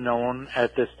unknown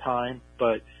at this time,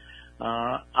 but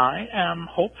I am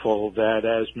hopeful that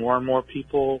as more and more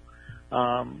people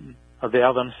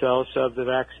avail themselves of the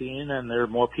vaccine and there are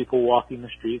more people walking the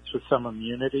streets with some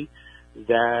immunity,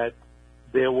 that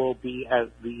there will be at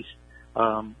least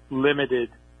limited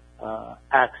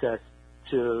access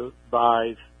to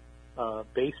live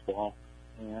baseball.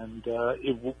 And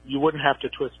you wouldn't have to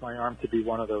twist my arm to be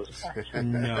one of those guys.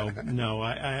 No.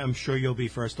 I'm sure you'll be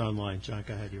first online. John,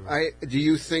 go ahead. You're right. Do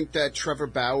you think that Trevor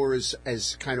Bauer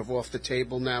is kind of off the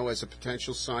table now as a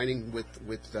potential signing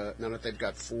with now that they've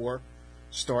got 4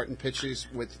 starting pitchers,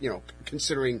 with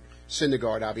considering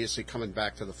Syndergaard obviously coming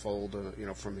back to the fold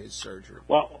from his surgery?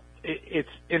 Well, it's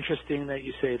interesting that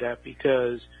you say that,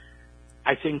 because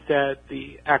I think that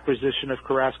the acquisition of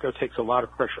Carrasco takes a lot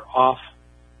of pressure off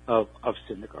of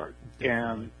Syndergaard,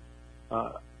 and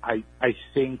I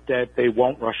think that they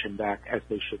won't rush him back, as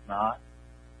they should not.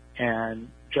 And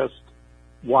just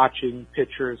watching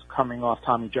pitchers coming off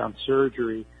Tommy John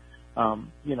surgery,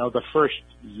 the first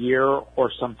year or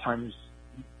sometimes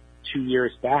 2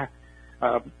 years back,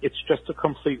 it's just a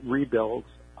complete rebuild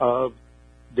of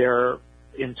their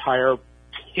entire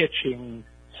pitching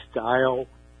style,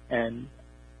 and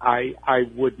I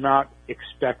would not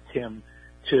expect him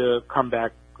to come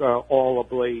back all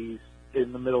ablaze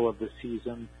in the middle of the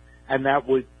season, and that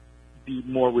would be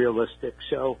more realistic.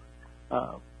 So,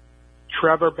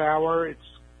 Trevor Bauer,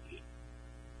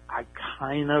 I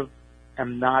kind of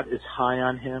am not as high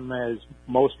on him as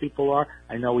most people are.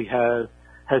 I know he has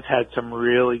had some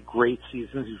really great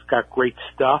seasons. He's got great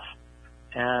stuff,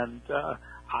 and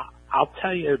I'll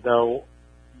tell you though,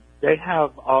 they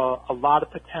have a lot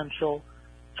of potential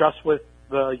just with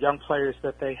the young players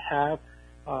that they have.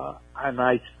 And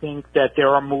I think that there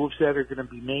are moves that are going to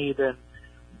be made, and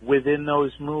within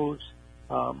those moves,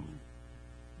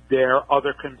 there are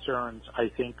other concerns I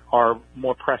think are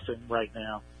more pressing right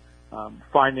now.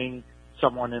 Finding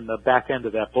someone in the back end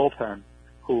of that bullpen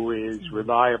who is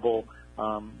reliable,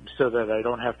 so that I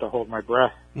don't have to hold my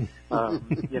breath, with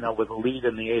a lead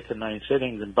in the 8th and 9th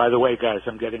innings. And by the way, guys,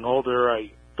 I'm getting older.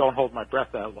 I don't hold my breath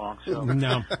that long. So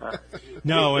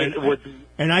no,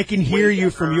 and I can hear you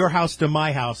from your house to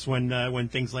my house when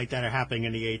things like that are happening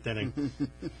in the 8th inning.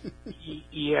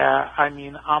 Yeah, I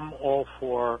mean, I'm all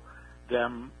for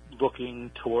them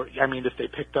looking toward. I mean, if they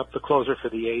picked up the closer for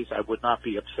the A's, I would not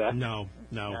be upset. No,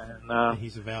 and,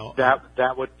 he's available.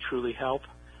 That would truly help.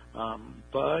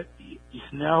 But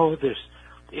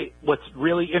what's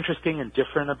really interesting and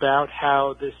different about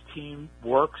how this team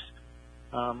works.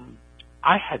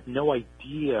 I had no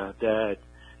idea that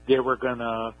they were going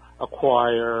to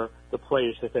acquire the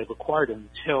players that they've acquired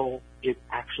until it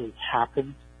actually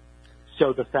happened.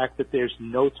 So the fact that there's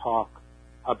no talk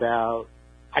about,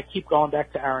 I keep going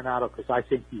back to Arenado because I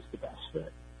think he's the best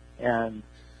fit. And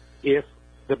if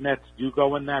the Mets do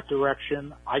go in that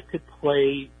direction, I could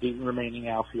play the remaining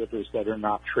outfielders that are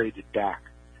not traded back.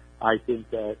 I think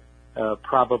that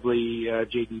probably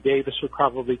J.D. Davis would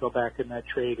probably go back in that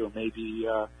trade, or maybe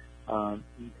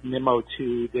Nimmo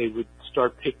too. They would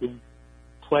start picking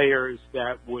players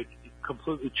that would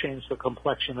completely change the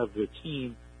complexion of the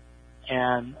team.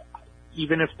 And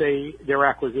even if their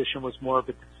acquisition was more of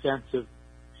a defensive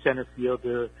center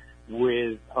fielder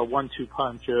with a 1-2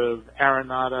 punch of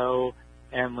Arenado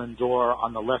and Lindor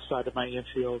on the left side of my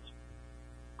infield,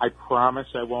 I promise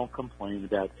I won't complain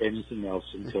about anything else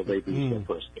until they lose their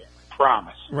first game. I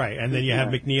promise. Right, and then you have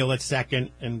McNeil at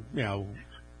second, and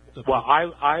Well,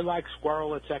 I like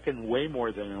Squirrel at second way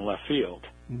more than in left field.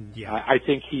 Yeah, I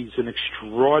think he's an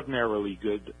extraordinarily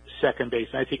good second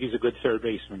baseman. I think he's a good third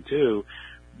baseman too.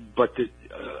 But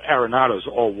Arenado's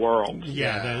all world.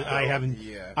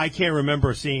 I can't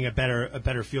remember seeing a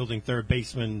better fielding third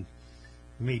baseman.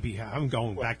 Maybe I'm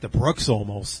going back to Brooks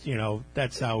almost.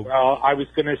 That's how. Well, I was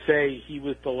going to say he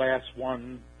was the last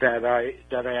one that I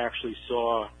actually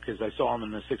saw, because I saw him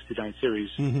in the '69 series,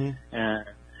 and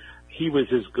he was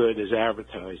as good as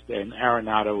advertised. And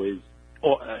Arenado is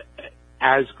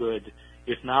as good,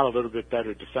 if not a little bit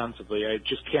better defensively. I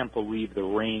just can't believe the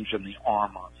range and the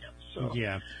arm on him. So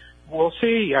yeah, we'll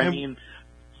see. I mean,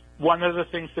 one of the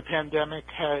things the pandemic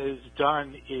has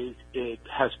done is it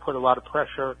has put a lot of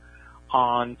pressure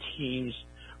on teams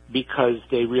because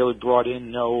they really brought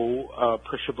in no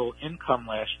appreciable income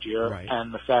last year, right.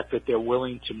 And the fact that they're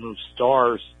willing to move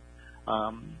stars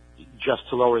just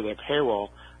to lower their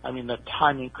payroll. I mean, the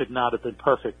timing could not have been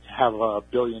perfect to have a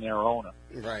billionaire owner.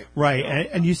 Right.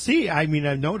 And you see, I mean,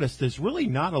 I've noticed there's really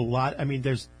not a lot. I mean,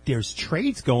 there's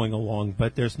trades going along,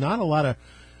 but there's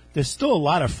still a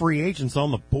lot of free agents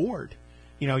on the board.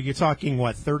 You're talking,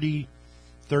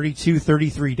 32,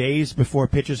 33 days before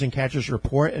pitchers and catchers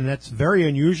report, and that's very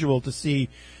unusual to see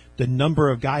the number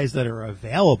of guys that are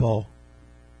available,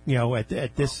 at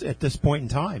this point in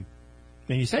time.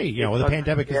 And you say, the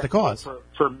pandemic is the cause.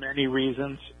 For many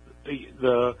reasons,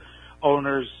 the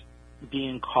owners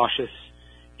being cautious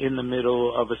in the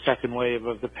middle of a second wave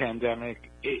of the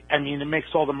pandemic. It makes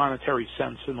all the monetary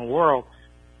sense in the world.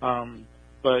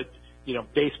 But,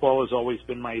 baseball has always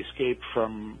been my escape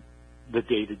from the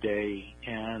day-to-day.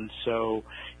 And so,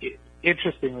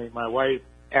 interestingly, my wife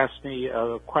asked me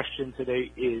a question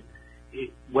today,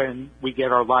 when we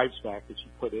get our lives back, as she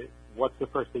put it, what's the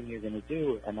first thing you're going to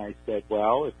do? And I said,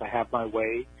 well, if I have my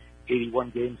way, 81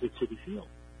 games at Citi Field.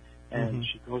 And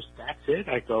she goes, that's it?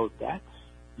 I go, that's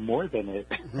more than it.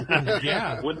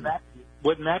 Yeah. Wouldn't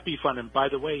that be fun? And by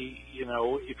the way,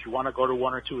 if you want to go to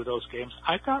one or two of those games,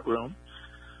 I've got room.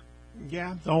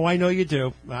 Yeah. Oh, I know you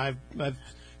do. I've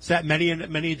sat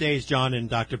many days, John, in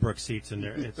Dr. Brooks seats, and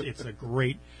it's a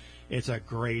great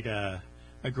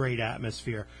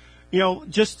atmosphere.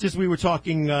 Just as we were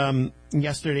talking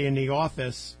yesterday in the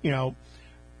office,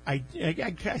 I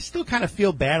still kind of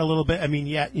feel bad a little bit. I mean,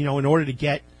 in order to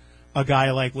get a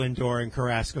guy like Lindor and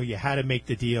Carrasco, you had to make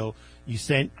the deal. You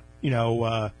sent,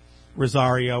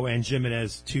 Rosario and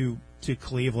Jimenez to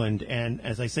Cleveland, and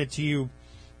as I said to you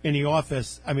in the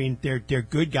office, I mean, they're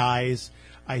good guys.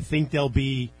 I think they'll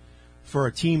be, for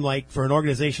an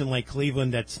organization like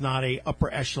Cleveland that's not a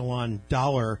upper echelon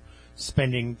dollar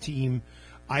spending team,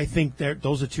 I think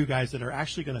those are two guys that are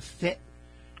actually going to fit.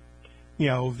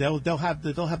 They'll have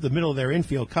the middle of their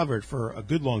infield covered for a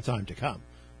good long time to come.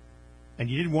 And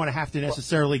you didn't want to have to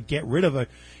necessarily get rid of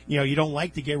you don't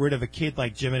like to get rid of a kid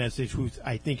like Jimenez, who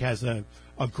I think has a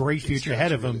a great future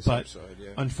ahead of him, but upside, yeah.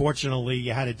 unfortunately,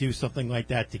 you had to do something like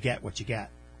that to get what you get.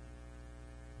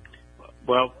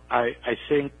 Well, I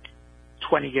think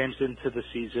 20 games into the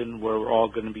season, we're all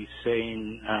going to be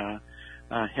saying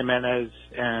Jimenez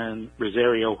and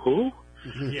Rosario who?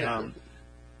 Yeah.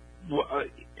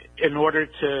 In order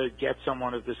to get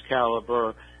someone of this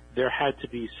caliber, there had to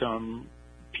be some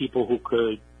people who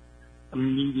could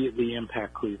immediately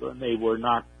impact Cleveland. They were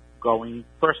not going.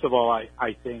 First of all,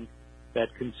 I think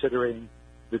that considering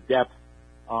the depth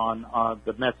on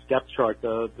the Mets depth chart,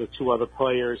 the two other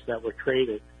players that were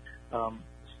traded,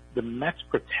 the Mets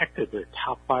protected their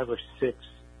top 5 or 6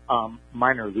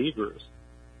 minor leaguers,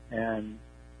 and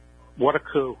what a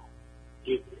coup!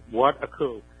 What a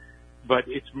coup! But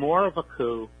it's more of a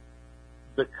coup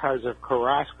because of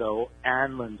Carrasco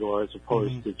and Lindor as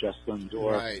opposed to just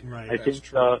Lindor. Right. I think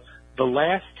the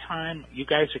last time, you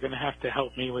guys are going to have to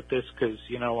help me with this because,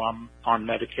 I'm on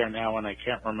Medicare now and I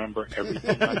can't remember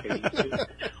everything like I used to.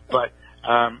 But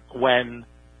when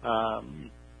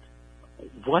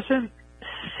wasn't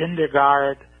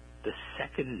Syndergaard the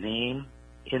second name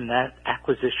in that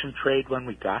acquisition trade when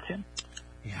we got him?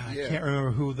 Yeah, I can't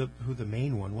remember who the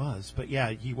main one was, but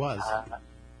yeah, he was.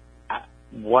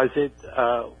 Was it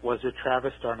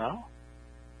Travis d'Arnaud?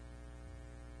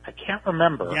 I can't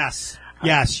remember.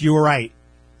 Yes, you were right.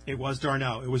 It was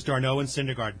d'Arnaud. It was d'Arnaud and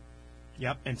Syndergaard.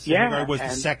 Yep, and Syndergaard was the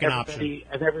second option.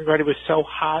 And everybody was so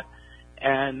hot.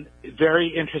 And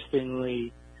very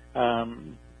interestingly,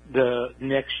 the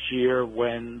next year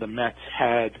when the Mets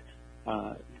had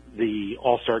the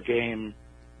All-Star game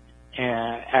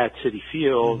at Citi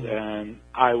Field, and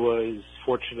I was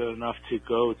fortunate enough to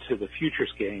go to the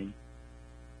Futures game,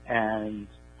 and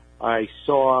I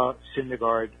saw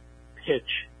Syndergaard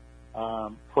pitch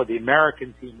for the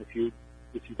American team. If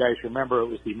you guys remember, it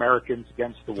was the Americans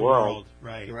against the world.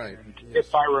 Right. And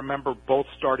if I remember, both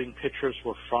starting pitchers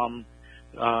were from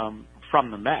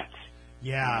the Mets.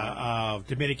 Yeah,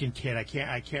 Dominican kid. I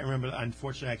can't remember.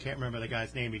 Unfortunately, I can't remember the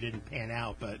guy's name. He didn't pan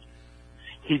out, but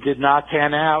he did not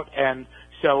pan out, and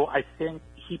so I think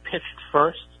he pitched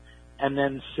first, and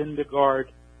then Syndergaard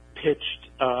pitched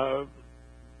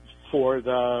for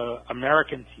the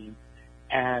American team,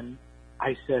 and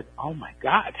I said, "Oh my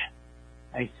God!"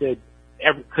 I said,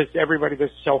 because everybody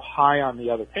was so high on the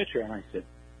other pitcher, and I said,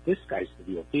 "This guy's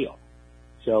the real deal."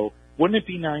 So, wouldn't it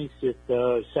be nice if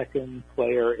the second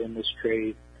player in this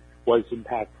trade was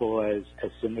impactful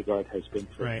as Syndergaard has been?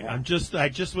 Right. I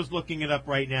just was looking it up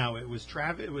right now. It was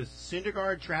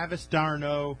Syndergaard, Travis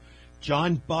d'Arnaud,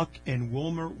 John Buck, and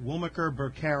Wilmaker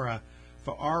Berkera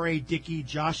for R.A. Dickey,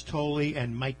 Josh Tolley,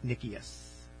 and Mike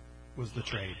Nickias was the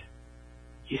trade.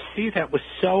 You see, that was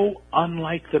so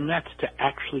unlike the Mets to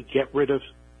actually get rid of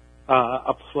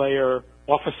a player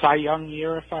off a Cy Young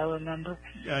year, if I remember.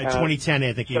 2010,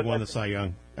 I think he won the Cy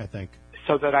Young, I think.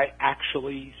 So that I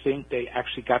actually think they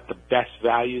actually got the best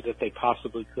value that they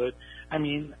possibly could. I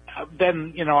mean,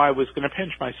 then, I was going to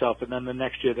pinch myself, and then the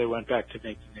next year they went back to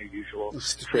making their usual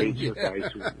trades for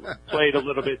guys who played a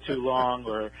little bit too long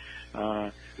or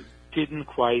didn't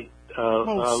quite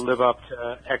live up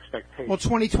to expectations. Well,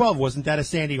 2012, wasn't that a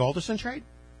Sandy Alderson trade?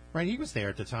 Right, he was there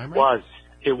at the time, right?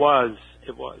 It was.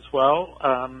 Well,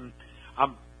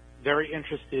 I'm very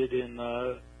interested in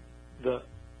the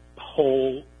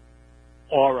whole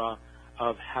aura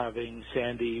of having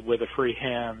Sandy with a free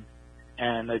hand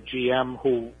and a GM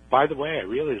who, by the way, I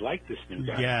really like this new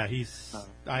guy. Yeah,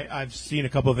 I've seen a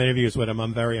couple of interviews with him.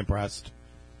 I'm very impressed.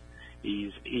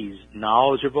 He's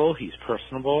knowledgeable. He's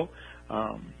personable.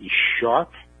 He's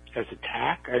sharp as a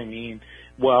tack. I mean,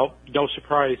 well, no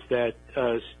surprise that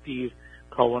Steve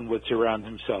Cohen would surround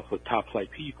himself with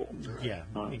top-flight people. Yeah,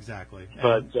 exactly.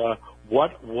 But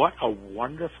what a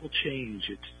wonderful change!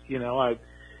 It's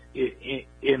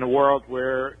in a world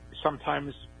where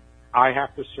sometimes I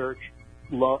have to search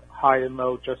high and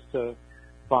low just to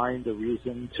find a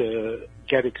reason to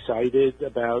get excited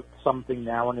about something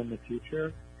now and in the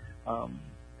future.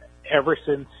 Ever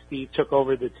since Steve took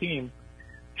over the team,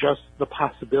 just the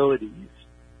possibilities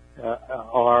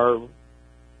are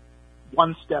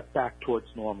one step back towards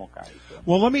normal, guys.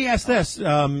 Well, let me ask this.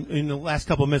 In the last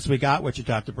couple of minutes we got with you,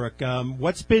 Dr. Brook,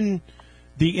 what's been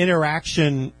the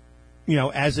interaction,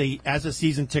 as a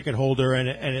season ticket holder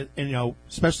and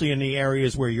especially in the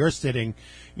areas where you're sitting,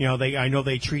 I know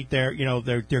they treat their good,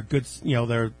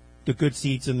 they're the good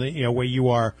seats in the, where you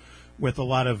are with a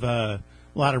lot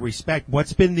of respect.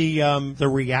 What's been the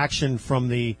reaction from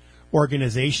the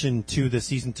organization to the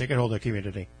season ticket holder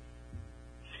community?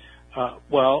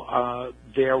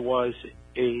 There was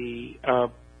a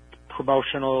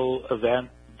promotional event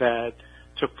that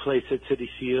took place at Citi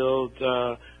Field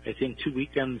I think 2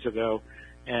 weekends ago,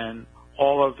 and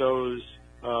all of those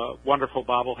wonderful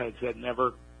bobbleheads that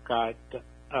never got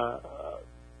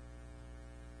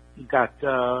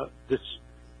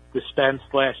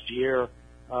dispensed last year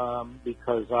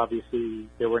because obviously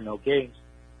there were no games,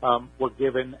 were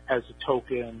given as a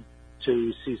token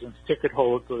to season's ticket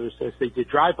holders as they did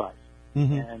drive-bys.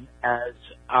 Mm-hmm. And as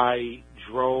I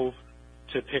drove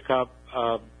to pick up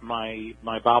my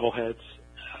bobbleheads,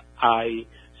 I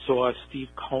saw Steve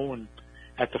Cohen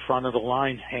at the front of the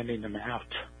line handing them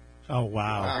out. Oh,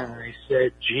 wow. And I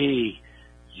said, gee,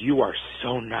 you are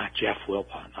so not Jeff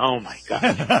Wilpon. Oh, my God.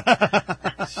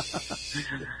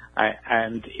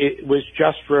 And it was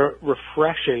just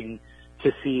refreshing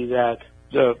to see that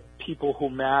the people who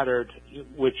mattered,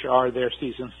 which are their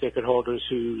season ticket holders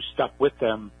who stuck with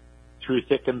them through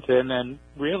thick and thin, and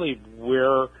really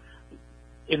we're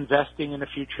investing in a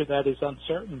future that is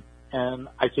uncertain. And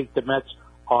I think the Mets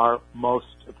are most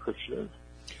appreciative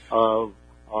of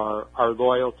our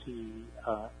loyalty,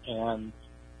 and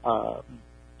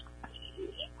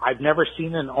I've never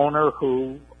seen an owner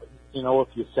who, if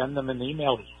you send them an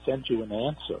email, he sends you an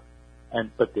answer.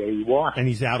 But there you are. And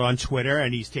he's out on Twitter,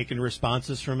 and he's taking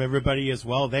responses from everybody as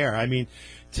well there. I mean,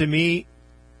 to me,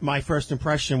 my first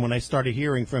impression when I started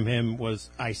hearing from him was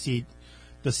I see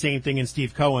the same thing in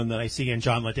Steve Cohen that I see in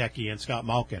John Ledecky and Scott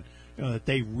Malkin. That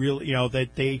they really,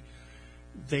 that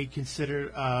they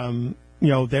consider,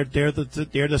 they're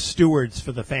the stewards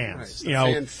for the fans.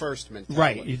 Right, fan first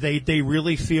mentality. Right. They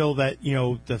really feel that,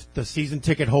 the season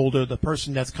ticket holder, the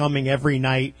person that's coming every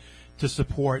night to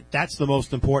support, that's the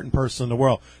most important person in the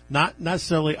world. Not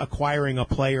necessarily acquiring a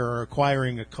player or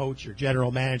acquiring a coach or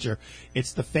general manager.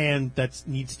 It's the fan that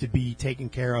needs to be taken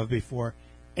care of before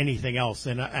anything else.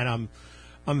 And I'm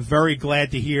very glad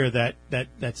to hear that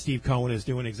Steve Cohen is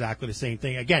doing exactly the same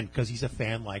thing, again, because he's a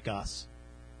fan like us.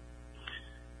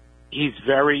 He's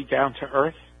very down to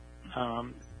earth.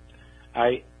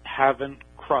 I haven't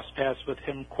crossed paths with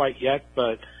him quite yet,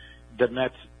 but the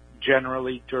Mets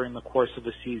generally during the course of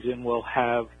the season will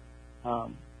have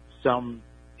some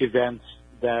events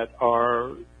that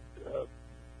are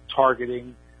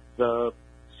targeting the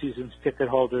season's ticket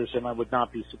holders, and I would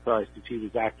not be surprised if he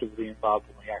was actively involved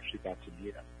when we actually got to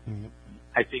meet him. Mm-hmm.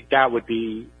 I think that would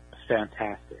be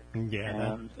fantastic.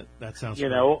 Yeah, and that sounds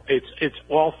great. It's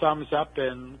all thumbs up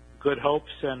and good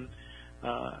hopes, and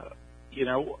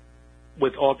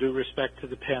with all due respect to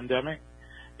the pandemic,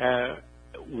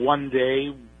 one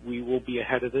day we will be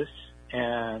ahead of this,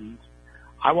 and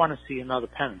I want to see another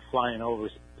pennant flying over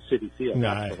Citi Field.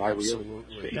 That's what I really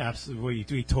see. Absolutely.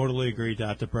 We totally agree,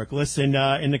 Dr. Brook. Listen,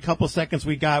 in the couple seconds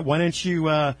we got, why don't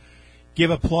you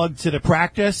give a plug to the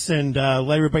practice and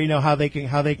let everybody know how they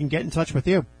can get in touch with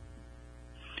you?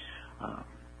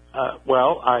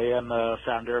 Well, I am the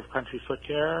founder of Country Foot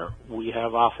Care. We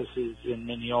have offices in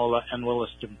Mineola and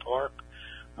Williston Park.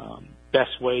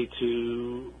 Best way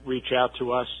to reach out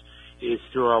to us is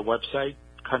through our website,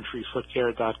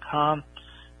 countryfootcare.com.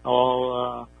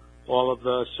 All of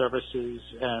the services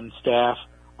and staff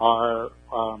are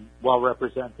well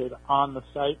represented on the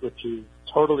site, which is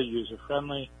totally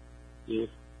user-friendly. If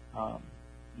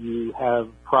you have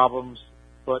problems,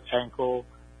 foot, ankle,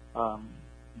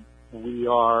 we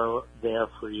are there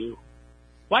for you.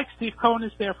 Like Steve Cohen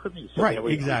is there for me. So right,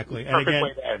 exactly. And again,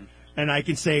 way to end. And I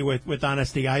can say with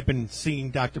honesty, I've been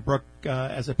seeing Dr. Brook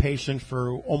as a patient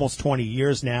for almost 20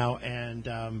 years now,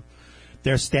 and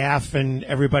their staff and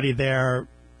everybody there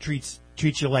treats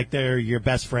you like they're your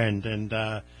best friend. And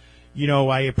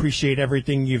I appreciate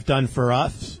everything you've done for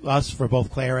us for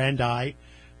both Claire and I,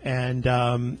 and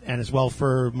as well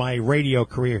for my radio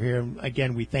career here.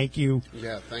 Again, we thank you.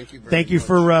 Yeah, thank you. Thank you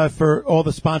for all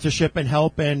the sponsorship and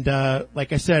help. And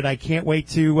like I said, I can't wait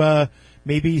to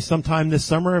maybe sometime this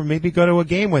summer, maybe go to a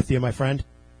game with you, my friend.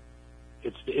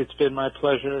 It's been my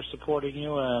pleasure supporting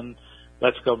you, and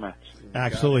let's go Mets.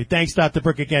 Absolutely. Thanks, Dr.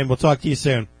 Brook, again. We'll talk to you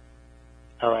soon.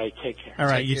 All right, take care. All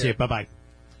right, you too. Bye-bye.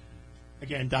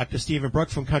 Again, Dr. Stephen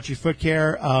Brook from Country Foot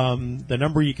Care. The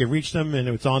number you can reach them, and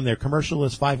it's on their commercial,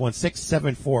 is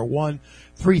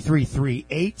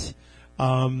 516-741-3338.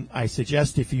 I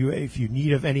suggest if you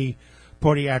need of any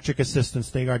podiatric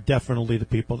assistance, they are definitely the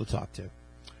people to talk to.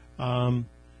 John,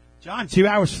 2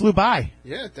 hours flew by.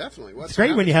 Yeah, definitely. It's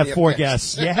great when you have four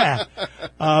guests. Yeah.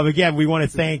 Again, we want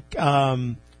to thank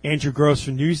Andrew Gross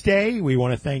from Newsday. We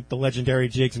want to thank the legendary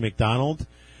Jiggs McDonald,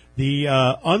 the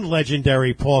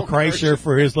unlegendary Paul Kreischer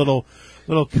for his little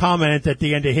comment at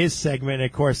the end of his segment.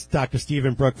 And of course, Dr.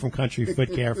 Stephen Brook from Country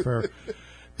Foot Care for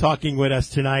talking with us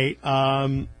tonight.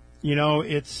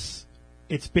 It's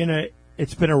been a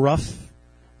rough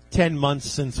 10 months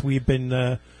since we've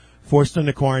been forced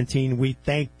into quarantine. We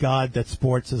thank God that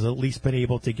sports has at least been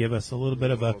able to give us a little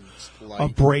bit of a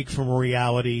break from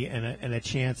reality and a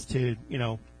chance to,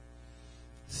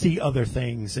 see other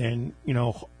things. And,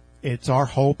 it's our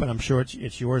hope, and I'm sure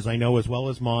it's yours, I know, as well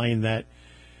as mine, that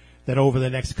over the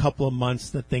next couple of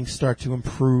months that things start to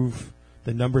improve,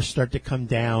 the numbers start to come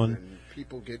down. And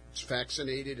people get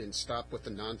vaccinated and stop with the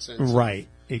nonsense. Right,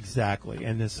 exactly.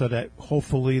 And so that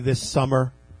hopefully this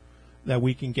summer that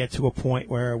we can get to a point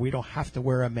where we don't have to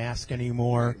wear a mask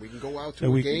anymore. Right. We can go out to that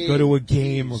a we game. Can go to a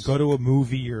game or go to a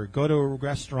movie or go to a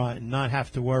restaurant and not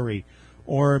have to worry.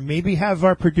 Or maybe have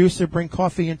our producer bring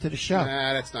coffee into the show.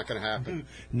 Nah, that's not going to happen.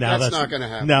 No, that's not going to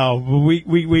happen. No,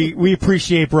 we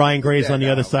appreciate Brian Graves on the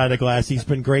other side of the glass. He's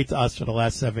been great to us for the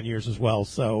last 7 years as well.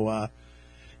 So,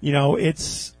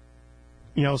 it's,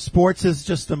 sports is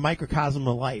just a microcosm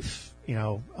of life,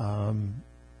 but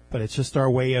it's just our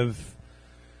way of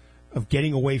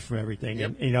getting away from everything.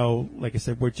 Yep. And, like I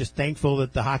said, we're just thankful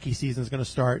that the hockey season is going to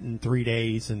start in 3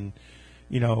 days, and,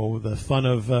 the fun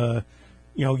of,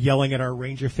 yelling at our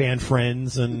Ranger fan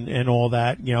friends and all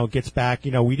that, gets back.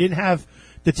 We didn't have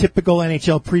the typical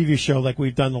NHL preview show like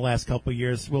we've done the last couple of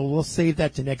years. We'll save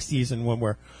that to next season when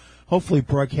we're hopefully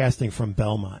broadcasting from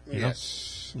Belmont.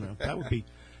 Yes. That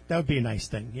would be a nice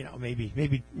thing.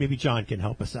 Maybe John can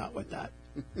help us out with that.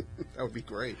 That would be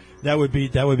great. That would be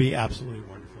absolutely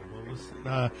wonderful.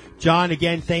 John,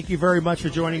 again, thank you very much for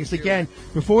joining us again.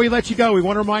 Before we let you go, we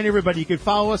want to remind everybody you can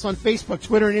follow us on Facebook,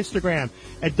 Twitter, and Instagram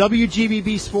at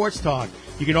WGBB Sports Talk.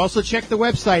 You can also check the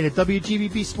website at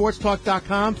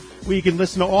WGBBSportsTalk.com, where you can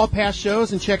listen to all past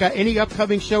shows and check out any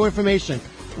upcoming show information.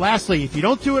 Lastly, if you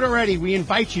don't do it already, we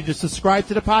invite you to subscribe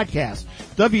to the podcast,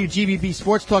 WGBB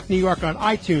Sports Talk New York, on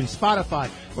iTunes, Spotify,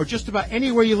 or just about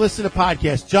anywhere you listen to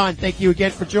podcasts. John, thank you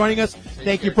again for joining us.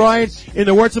 Thank you, Brian. In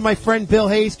the words of my friend Bill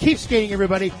Hayes, keep skating,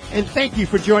 everybody, and thank you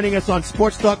for joining us on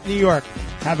Sports Talk New York.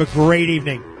 Have a great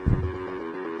evening.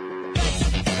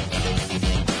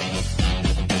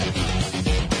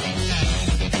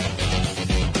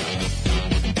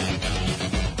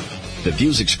 The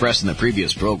views expressed in the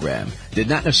previous program did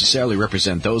not necessarily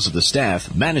represent those of the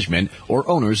staff, management, or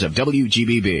owners of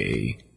WGBB.